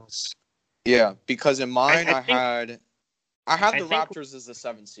rankings. Yeah, because in mine I had the Raptors as the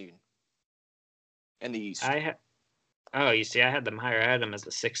 7th seed. In the East. You see, I had them higher. I had them as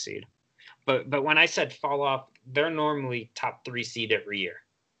the 6th seed. But when I said fall off, they're normally top 3 seed every year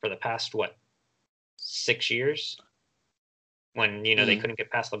for the past 6 years. When they couldn't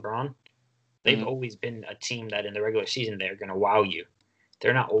get past LeBron, they've always been a team that in the regular season they're going to wow you.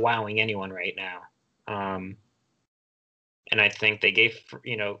 They're not wowing anyone right now. And I think they gave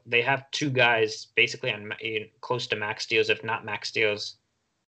they have 2 guys basically on close to max deals, if not max deals.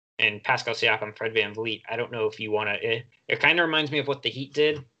 And Pascal Siakam, Fred VanVleet. I don't know if you want to. It kind of reminds me of what the Heat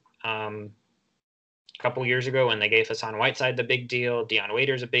did a couple years ago when they gave Hassan Whiteside the big deal. Dion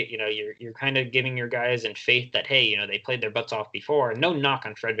Waiters a big. You're kind of giving your guys in faith that hey, they played their butts off before. No knock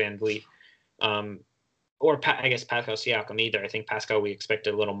on Fred VanVleet, or I guess Pascal Siakam either. I think Pascal we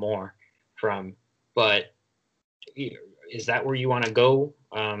expected a little more from, but is that where you want to go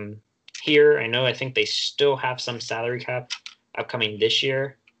here? I think they still have some salary cap upcoming this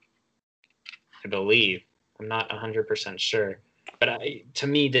year. I believe. I'm not 100% sure, but to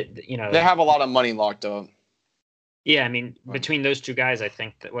me that they have a lot of money locked up. Yeah, I mean between those 2 guys, I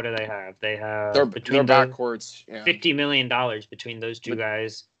think that what do they have? They have their backcourts. Yeah. $50 million between those 2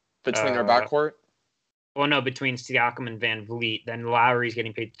 guys. Between their backcourt. Well, no, between Siakam and VanVleet. Then Lowry's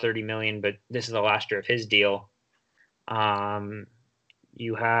getting paid $30 million, but this is the last year of his deal.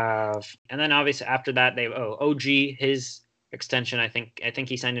 You have, and then obviously after that they OG his extension. I think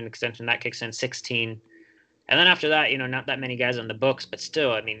he signed an extension that kicks in 16, and then after that, not that many guys on the books, but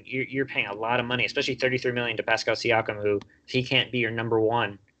still, I mean, you're paying a lot of money, especially $33 million to Pascal Siakam, who if he can't be your number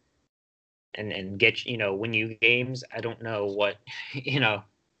one and get win you games. I don't know what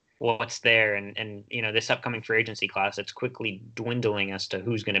what's there, and this upcoming free agency class, it's quickly dwindling as to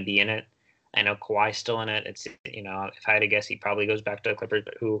who's going to be in it. I know Kawhi's still in it. It's if I had to guess, he probably goes back to the Clippers,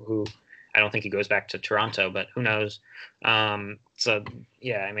 but who I don't think he goes back to Toronto, but who knows? So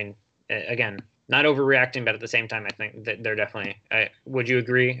yeah, I mean, again, not overreacting, but at the same time, I think that they're definitely. Would you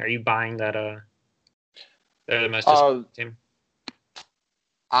agree? Are you buying that? They're the most disappointing team.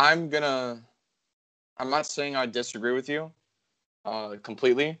 I'm not saying I disagree with you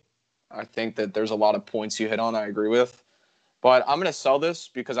completely. I think that there's a lot of points you hit on I agree with. But I'm going to sell this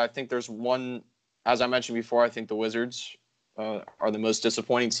because I think there's one, as I mentioned before, I think the Wizards are the most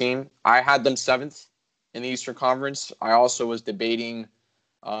disappointing team. I had them 7th in the Eastern Conference. I also was debating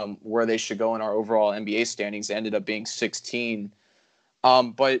where they should go in our overall NBA standings. They ended up being 16.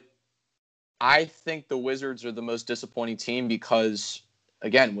 But I think the Wizards are the most disappointing team because,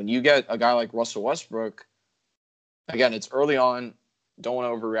 again, when you get a guy like Russell Westbrook, again, it's early on. Don't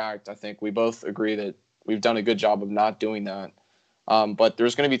want to overreact. I think we both agree that we've done a good job of not doing that. But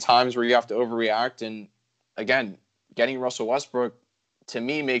there's going to be times where you have to overreact. And again, getting Russell Westbrook, to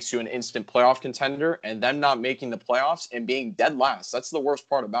me, makes you an instant playoff contender, and them not making the playoffs and being dead last. That's the worst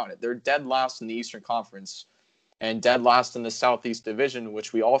part about it. They're dead last in the Eastern Conference and dead last in the Southeast Division,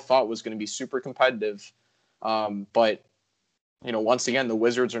 which we all thought was going to be super competitive. But, once again, the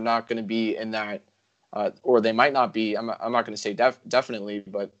Wizards are not going to be in that, or they might not be. I'm not going to say definitely,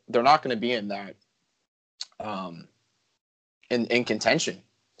 but they're not going to be in that in contention.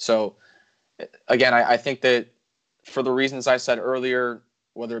 So, again, I think that for the reasons I said earlier,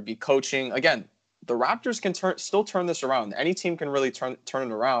 whether it be coaching, again, the Raptors can still turn this around. Any team can really turn it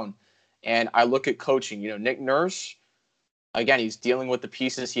around. And I look at coaching. Nick Nurse, again, he's dealing with the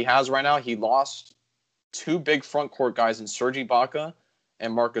pieces he has right now. He lost 2 big front court guys in Serge Ibaka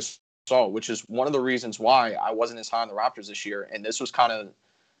and Marcus Gasol, which is one of the reasons why I wasn't as high on the Raptors this year. And this was kind of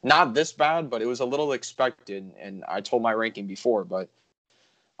not this bad, but it was a little expected. And I told my ranking before, but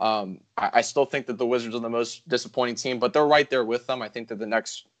I still think that the Wizards are the most disappointing team, but they're right there with them. I think that the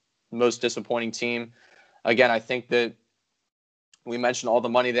next most disappointing team, again, I think that we mentioned all the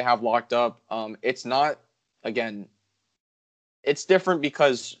money they have locked up. It's not, again, it's different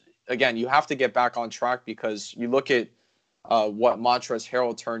because, again, you have to get back on track because you look at what Montrezl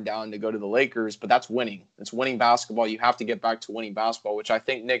Harrell turned down to go to the Lakers, but that's winning. It's winning basketball. You have to get back to winning basketball, which I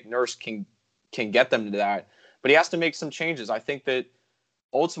think Nick Nurse can get them to that. But he has to make some changes. I think that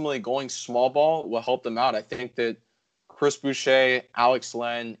ultimately going small ball will help them out. I think that Chris Boucher, Alex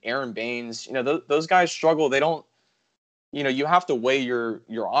Len, Aaron Baines, those guys struggle. They don't, you have to weigh your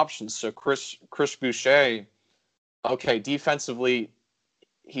options. So Chris Boucher, okay, defensively,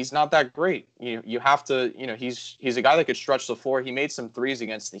 he's not that great. You have to, he's a guy that could stretch the floor. He made some threes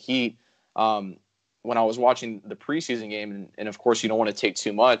against the Heat when I was watching the preseason game. And of course, you don't want to take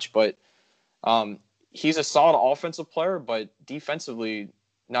too much, but he's a solid offensive player, but defensively,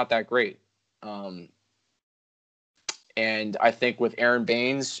 not that great. And I think with Aaron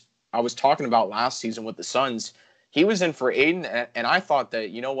Baines, I was talking about last season with the Suns, he was in for Aiden, and I thought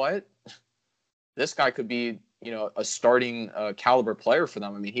that, this guy could be, a starting caliber player for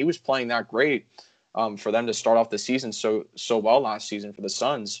them. I mean, he was playing that great for them to start off the season so well last season for the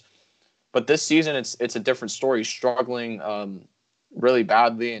Suns. But this season, it's a different story. He's struggling really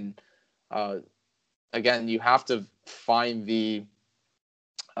badly, and again, you have to find the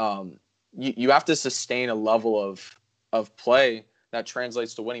you have to sustain a level of play that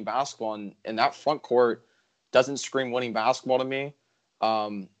translates to winning basketball, and that front court doesn't scream winning basketball to me.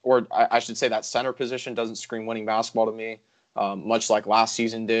 Or I should say that center position doesn't scream winning basketball to me, much like last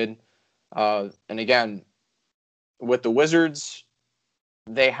season did. And again, with the Wizards,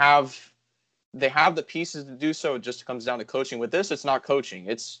 they have the pieces to do so. It just comes down to coaching. With this, it's not coaching.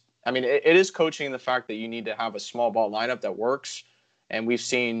 It is coaching in the fact that you need to have a small ball lineup that works. And we've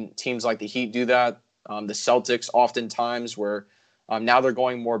seen teams like the Heat do that. The Celtics oftentimes where now they're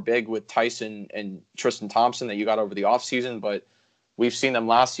going more big with Tyson and Tristan Thompson that you got over the offseason, but we've seen them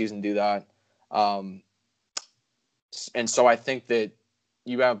last season do that. And so I think that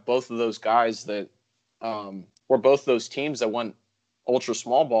you have both of those guys that or both those teams that went ultra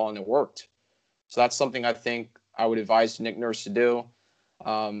small ball and it worked. So that's something I think I would advise Nick Nurse to do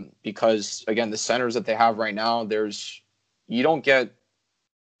because, again, the centers that they have right now, you don't get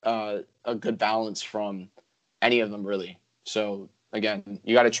a good balance from any of them really. So again,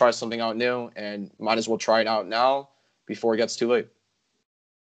 you got to try something out new and might as well try it out now before it gets too late.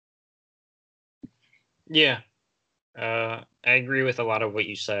 Yeah. I agree with a lot of what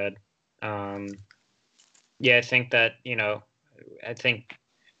you said. Yeah, I think that, I think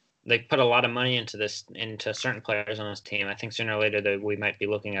they put a lot of money into certain players on this team. I think sooner or later that we might be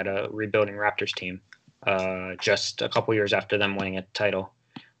looking at a rebuilding Raptors team just a couple years after them winning a title.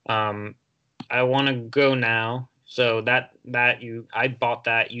 I want to go now. So I bought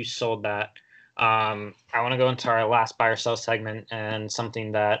that, you sold that. I want to go into our last buy or sell segment and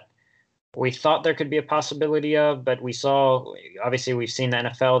something that we thought there could be a possibility of, but we've seen the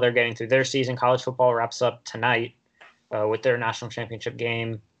NFL, they're getting through their season. College football wraps up tonight. with their national championship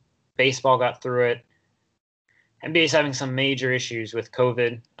game. Baseball got through it. NBA is having some major issues with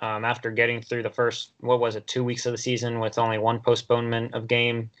COVID after getting through the first, 2 weeks of the season with only one postponement of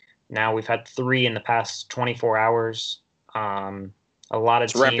game. Now we've had 3 in the past 24 hours. A lot of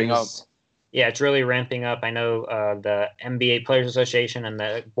It's teams. ramping up. Yeah, it's really ramping up. I know the NBA Players Association and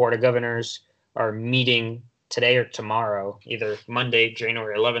the Board of Governors are meeting today or tomorrow, either Monday,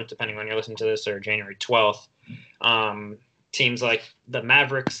 January 11th, depending on when you're listening to this, or January 12th. Teams like the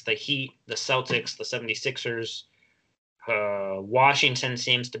Mavericks, the Heat, the Celtics, the 76ers, Washington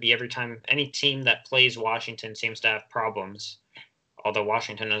seems to be, every time any team that plays Washington seems to have problems. Although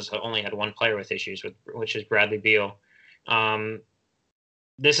Washington has only had one player with issues, which is Bradley Beal.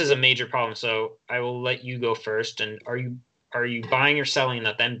 This is a major problem. So I will let you go first. And are you buying or selling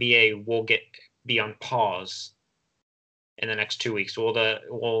that the NBA will be on pause in the next 2 weeks? Will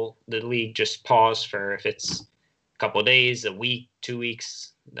the league just pause for, if it's a couple of days, a week, 2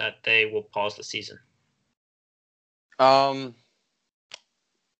 weeks, that they will pause the season?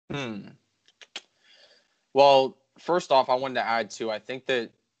 Well, first off, I wanted to add too, I think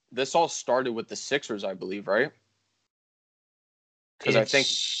that this all started with the Sixers, I believe, right? Because I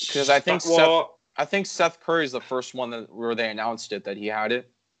think Seth Curry is the first one where they announced it, that he had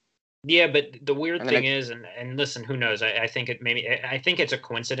it. Yeah, but the weird thing is, and listen, who knows? I think it's a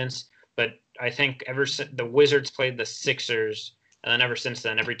coincidence, but I think ever since the Wizards played the Sixers, and then ever since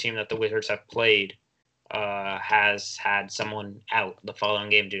then, every team that the Wizards have played has had someone out the following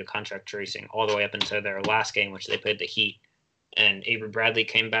game due to contract tracing, all the way up until their last game, which they played the Heat. And Avery Bradley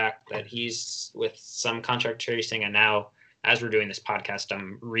came back that he's with some contract tracing, and now, as we're doing this podcast,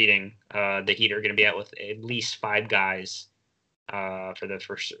 I'm reading the Heat are going to be out with at least 5 guys for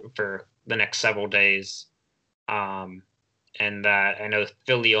the next several days, and that I know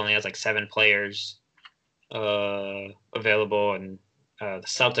Philly only has like 7 players available, and the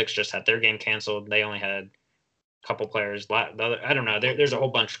Celtics just had their game canceled. They only had a couple players. I don't know. There's a whole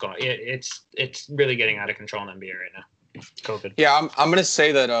bunch going. It's really getting out of control in the NBA right now. COVID. Yeah, I'm going to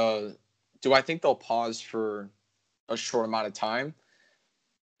say that. Do I think they'll pause for a short amount of time?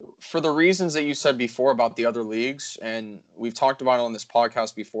 For the reasons that you said before about the other leagues, and we've talked about it on this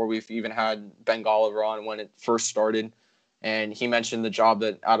podcast before. We've even had Ben Golliver on when it first started, and he mentioned the job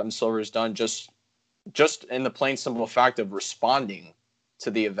that Adam Silver has done just in the plain simple fact of responding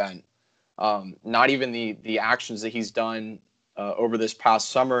to the event. Not even the actions that he's done over this past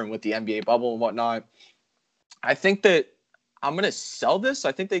summer and with the NBA bubble and whatnot. I think that I'm going to sell this.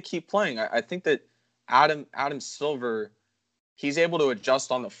 I think they keep playing. I think that Adam Silver, he's able to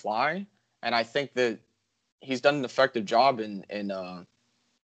adjust on the fly, and I think that he's done an effective job in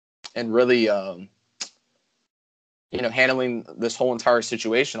really handling this whole entire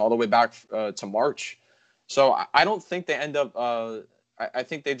situation all the way back to March. So I don't think they end up. I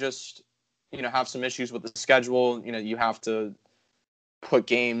think they just have some issues with the schedule. You have to put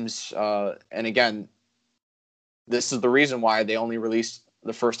games, and again, this is the reason why they only released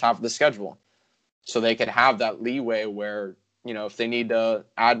the first half of the schedule, so they could have that leeway where, if they need to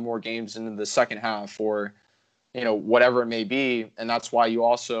add more games into the second half or, whatever it may be. And that's why we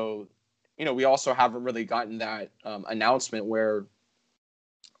also haven't really gotten that announcement where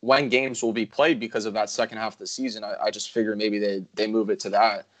when games will be played because of that second half of the season. I just figure maybe they move it to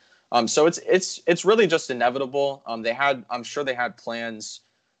that. So it's really just inevitable. I'm sure they had plans.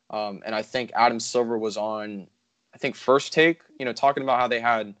 And I think Adam Silver was on, First Take, talking about how they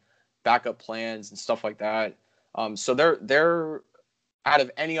had backup plans and stuff like that. So they're out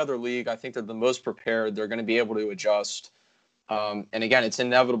of any other league, I think they're the most prepared. They're going to be able to adjust. And again, it's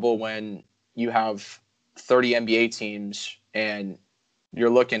inevitable when you have 30 NBA teams and you're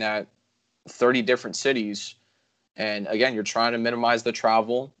looking at 30 different cities. And again, you're trying to minimize the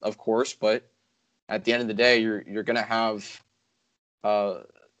travel, of course, but at the end of the day, you're going to have,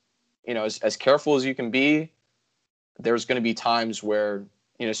 as careful as you can be. There's going to be times where,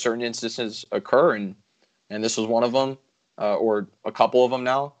 certain instances occur, and this was one of them, or a couple of them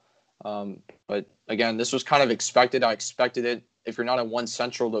now. But again, this was kind of expected. I expected it. If you're not in one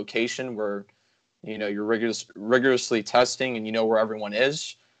central location where, you're rigorously testing and where everyone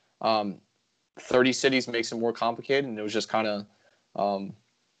is, 30 cities makes it more complicated. And it was just kind of,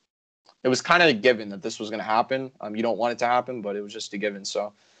 it was kind of a given that this was going to happen. You don't want it to happen, but it was just a given.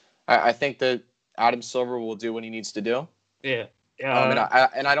 So I think that Adam Silver will do what he needs to do. Yeah.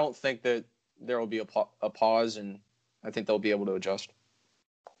 And I don't think that there will be a pause, and I think they'll be able to adjust.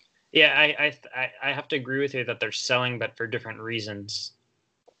 Yeah, I have to agree with you that they're selling, but for different reasons.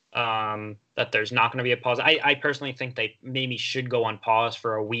 That there's not going to be a pause. I personally think they maybe should go on pause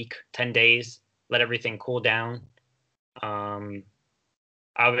for a week, 10 days, let everything cool down.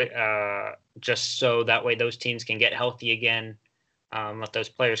 Just so that way those teams can get healthy again, let those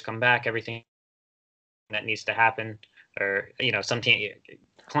players come back, everything that needs to happen. Or, some team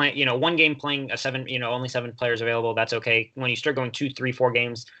playing, one game playing only 7 players available, that's okay. When you start going 2, 3, 4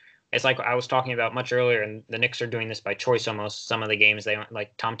 games, it's like I was talking about much earlier, and the Knicks are doing this by choice almost. Some of the games, they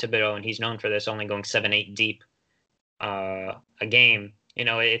like Tom Thibodeau, and he's known for this, only going 7, 8 deep a game.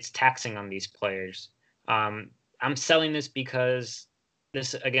 It's taxing on these players. I'm selling this because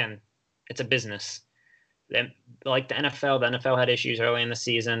this, again, it's a business. Like the NFL had issues early in the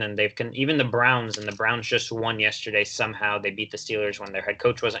season, and even the Browns just won yesterday. Somehow they beat the Steelers when their head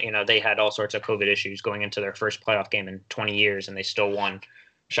coach wasn't. They had all sorts of COVID issues going into their first playoff game in 20 years, and they still won.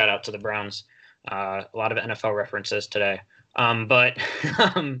 Shout out to the Browns. A lot of NFL references today. But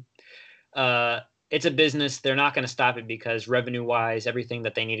it's a business. They're not going to stop it because revenue-wise, everything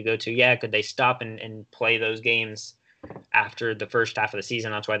that they need to go to. Yeah, could they stop and play those games after the first half of the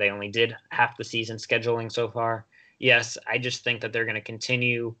season? That's why they only did half the season scheduling so far. Yes, I just think that they're going to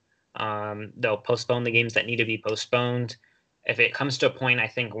continue. They'll postpone the games that need to be postponed. If it comes to a point, I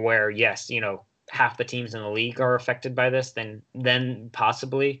think, where, yes, half the teams in the league are affected by this, then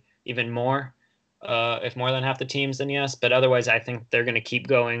possibly even more. If more than half the teams, then yes. But otherwise, I think they're going to keep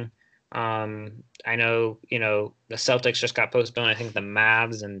going. I know, the Celtics just got postponed. I think the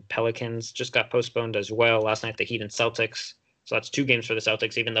Mavs and Pelicans just got postponed as well. Last night, the Heat and Celtics. So that's 2 games for the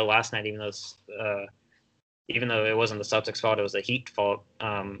Celtics, even though last night, even though it wasn't the Celtics' fault, it was the Heat fault.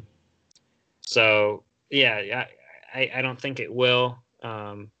 So, yeah, I don't think it will.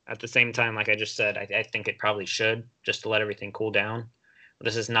 At the same time, like I just said, I think it probably should, just to let everything cool down.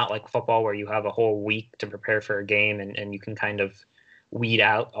 This is not like football where you have a whole week to prepare for a game and you can kind of weed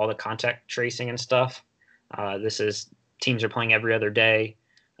out all the contact tracing and stuff. This is teams are playing every other day.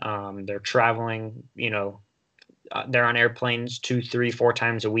 They're traveling, they're on airplanes 2, 3, 4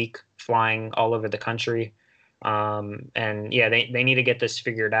 times a week, flying all over the country. And yeah, they need to get this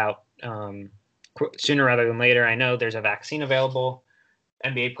figured out sooner rather than later. I know there's a vaccine available.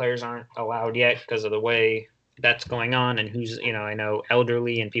 NBA players aren't allowed yet because of the way that's going on, and I know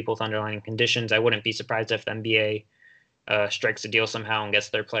elderly and people with underlying conditions. I wouldn't be surprised if the NBA strikes a deal somehow and gets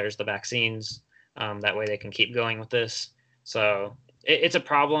their players the vaccines. That way they can keep going with this. So it's a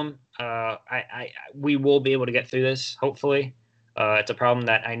problem. We will be able to get through this, hopefully. It's a problem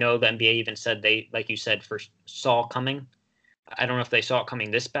that I know the NBA even said they, like you said, first saw coming. I don't know if they saw it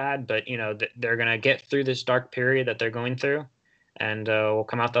coming this bad, but they're gonna get through this dark period that they're going through, and we'll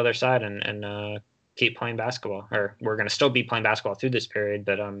come out the other side and keep playing basketball. Or we're gonna still be playing basketball through this period,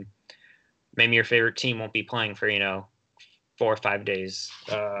 but maybe your favorite team won't be playing for 4 or 5 days,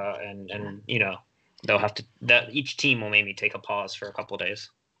 and they'll have to. Each team will maybe take a pause for a couple of days.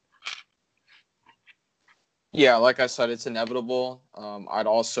 Yeah, like I said, it's inevitable. I'd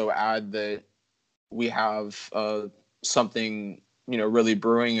also add that we have something really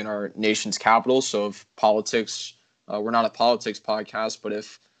brewing in our nation's capital. So if politics, we're not a politics podcast, but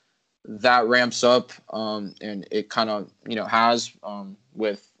if that ramps up, and it kind of has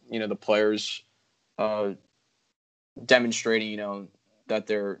with the players demonstrating that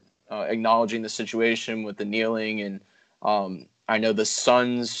they're acknowledging the situation with the kneeling, and I know the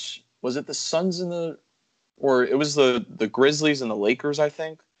Suns, was it the Suns or it was the Grizzlies and the Lakers, I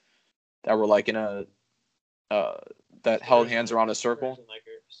think, that were like in a that held hands around a circle.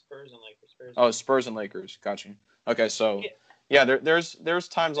 Spurs and Lakers. Oh, Spurs and Lakers. Got you. Okay, so yeah, there's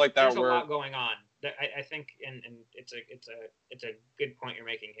times like that there's where a lot going on. I think, and it's a good point you're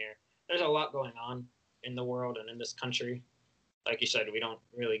making here. There's a lot going on in the world and in this country. Like you said, we don't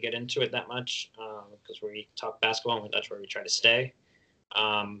really get into it that much because we talk basketball and that's where we try to stay.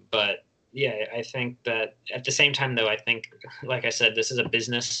 But yeah, I think that at the same time, though, I think, like I said, this is a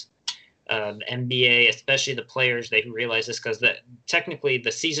business. The NBA, especially the players, they realize this because technically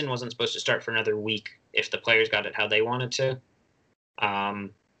the season wasn't supposed to start for another week if the players got it how they wanted to.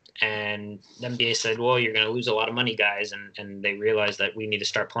 And the NBA said, well, you're going to lose a lot of money, guys. And they realized that we need to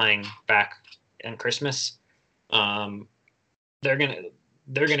start playing back in Christmas. They're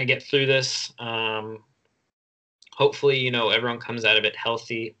gonna get through this. Hopefully, everyone comes out of it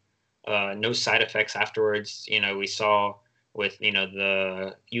healthy. No side effects afterwards. We saw with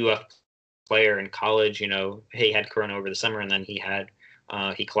the UF player in college. He had corona over the summer, and then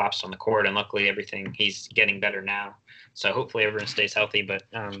he collapsed on the court. And luckily, he's getting better now. So hopefully, everyone stays healthy. But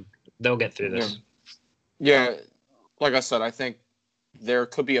they'll get through this. Yeah, like I said, I think there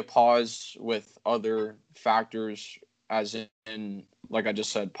could be a pause with other factors, as in, like I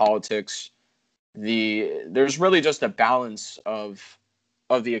just said, politics. There's really just a balance of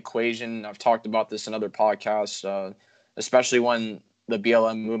the equation. I've talked about this in other podcasts. especially when the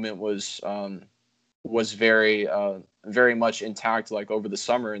BLM movement was very very much intact, like over the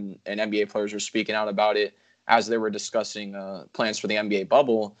summer, and NBA players were speaking out about it as they were discussing plans for the NBA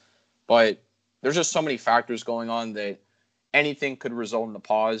bubble. But there's just so many factors going on that anything could result in a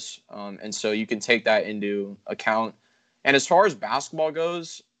pause, and so you can take that into account. And as far as basketball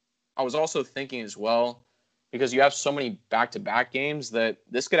goes, I was also thinking as well, because you have so many back-to-back games, that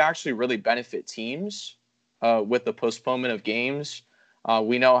this could actually really benefit teams with the postponement of games.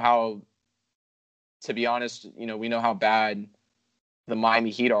 We know how, to be honest, we know how bad the Miami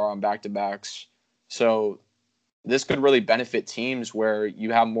Heat are on back-to-backs. So this could really benefit teams where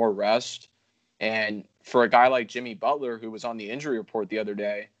you have more rest. And for a guy like Jimmy Butler, who was on the injury report the other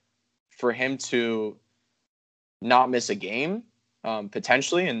day, for him to not miss a game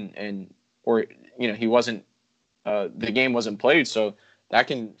potentially, or he wasn't, the game wasn't played, so that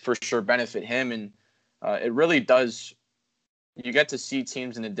can for sure benefit him. And it really does. You get to see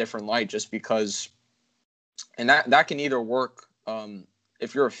teams in a different light, just because, and that can either work.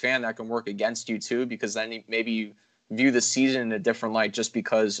 If you're a fan, that can work against you too, because then maybe you view the season in a different light, just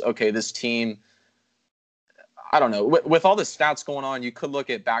because, okay, this team, I don't know, with all the stats going on, you could look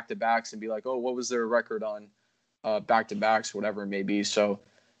at back-to-backs and be like, oh, what was their record on back-to-backs, whatever it may be. So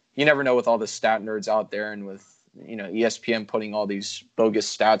you never know with all the stat nerds out there, and with ESPN putting all these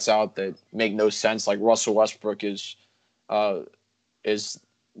bogus stats out that make no sense, like Russell Westbrook is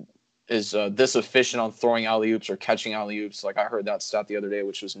this efficient on throwing alley-oops or catching alley-oops. Like, I heard that stat the other day,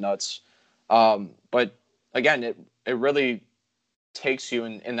 which was nuts. But again, it really takes you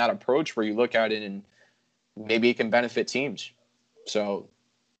in that approach where you look at it and maybe it can benefit teams. So,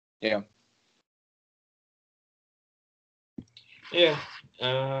 yeah. Yeah.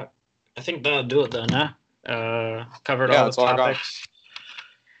 I think that'll do it then, huh? Covered all the topics.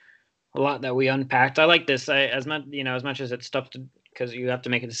 A lot that we unpacked. I like this. As much as it's tough because you have to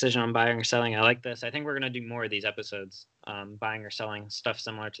make a decision on buying or selling, I like this. I think we're going to do more of these episodes, buying or selling, stuff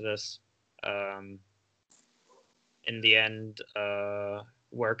similar to this. In the end,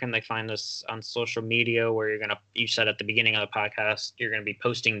 where can they find us on social media? Where you said at the beginning of the podcast, you're going to be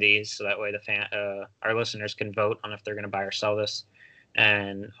posting these, so that way our listeners can vote on if they're going to buy or sell this,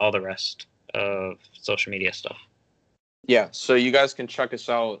 and all the rest of social media stuff. Yeah, so you guys can check us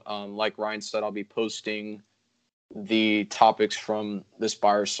out. Like Ryan said, I'll be posting the topics from this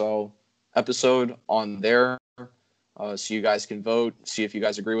buy or sell episode on there, so you guys can vote, see if you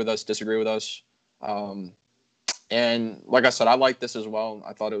guys agree with us, disagree with us. And like I said, I like this as well.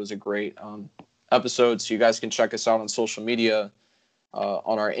 I thought it was a great episode. So you guys can check us out on social media,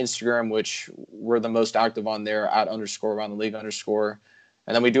 on our Instagram, which we're the most active on there, @_aroundtheleague_.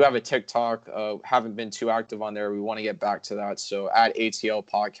 And then we do have a TikTok. Haven't been too active on there. We want to get back to that. So @ATL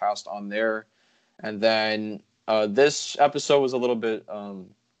podcast on there. And then this episode was a little bit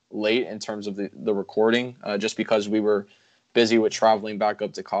late in terms of the recording, just because we were busy with traveling back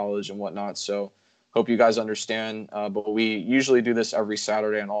up to college and whatnot. So hope you guys understand. But we usually do this every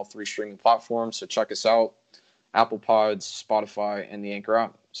Saturday on all 3 streaming platforms. So check us out: Apple Pods, Spotify, and the Anchor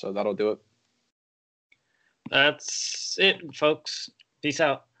app. So that'll do it. That's it, folks. Peace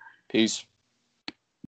out. Peace.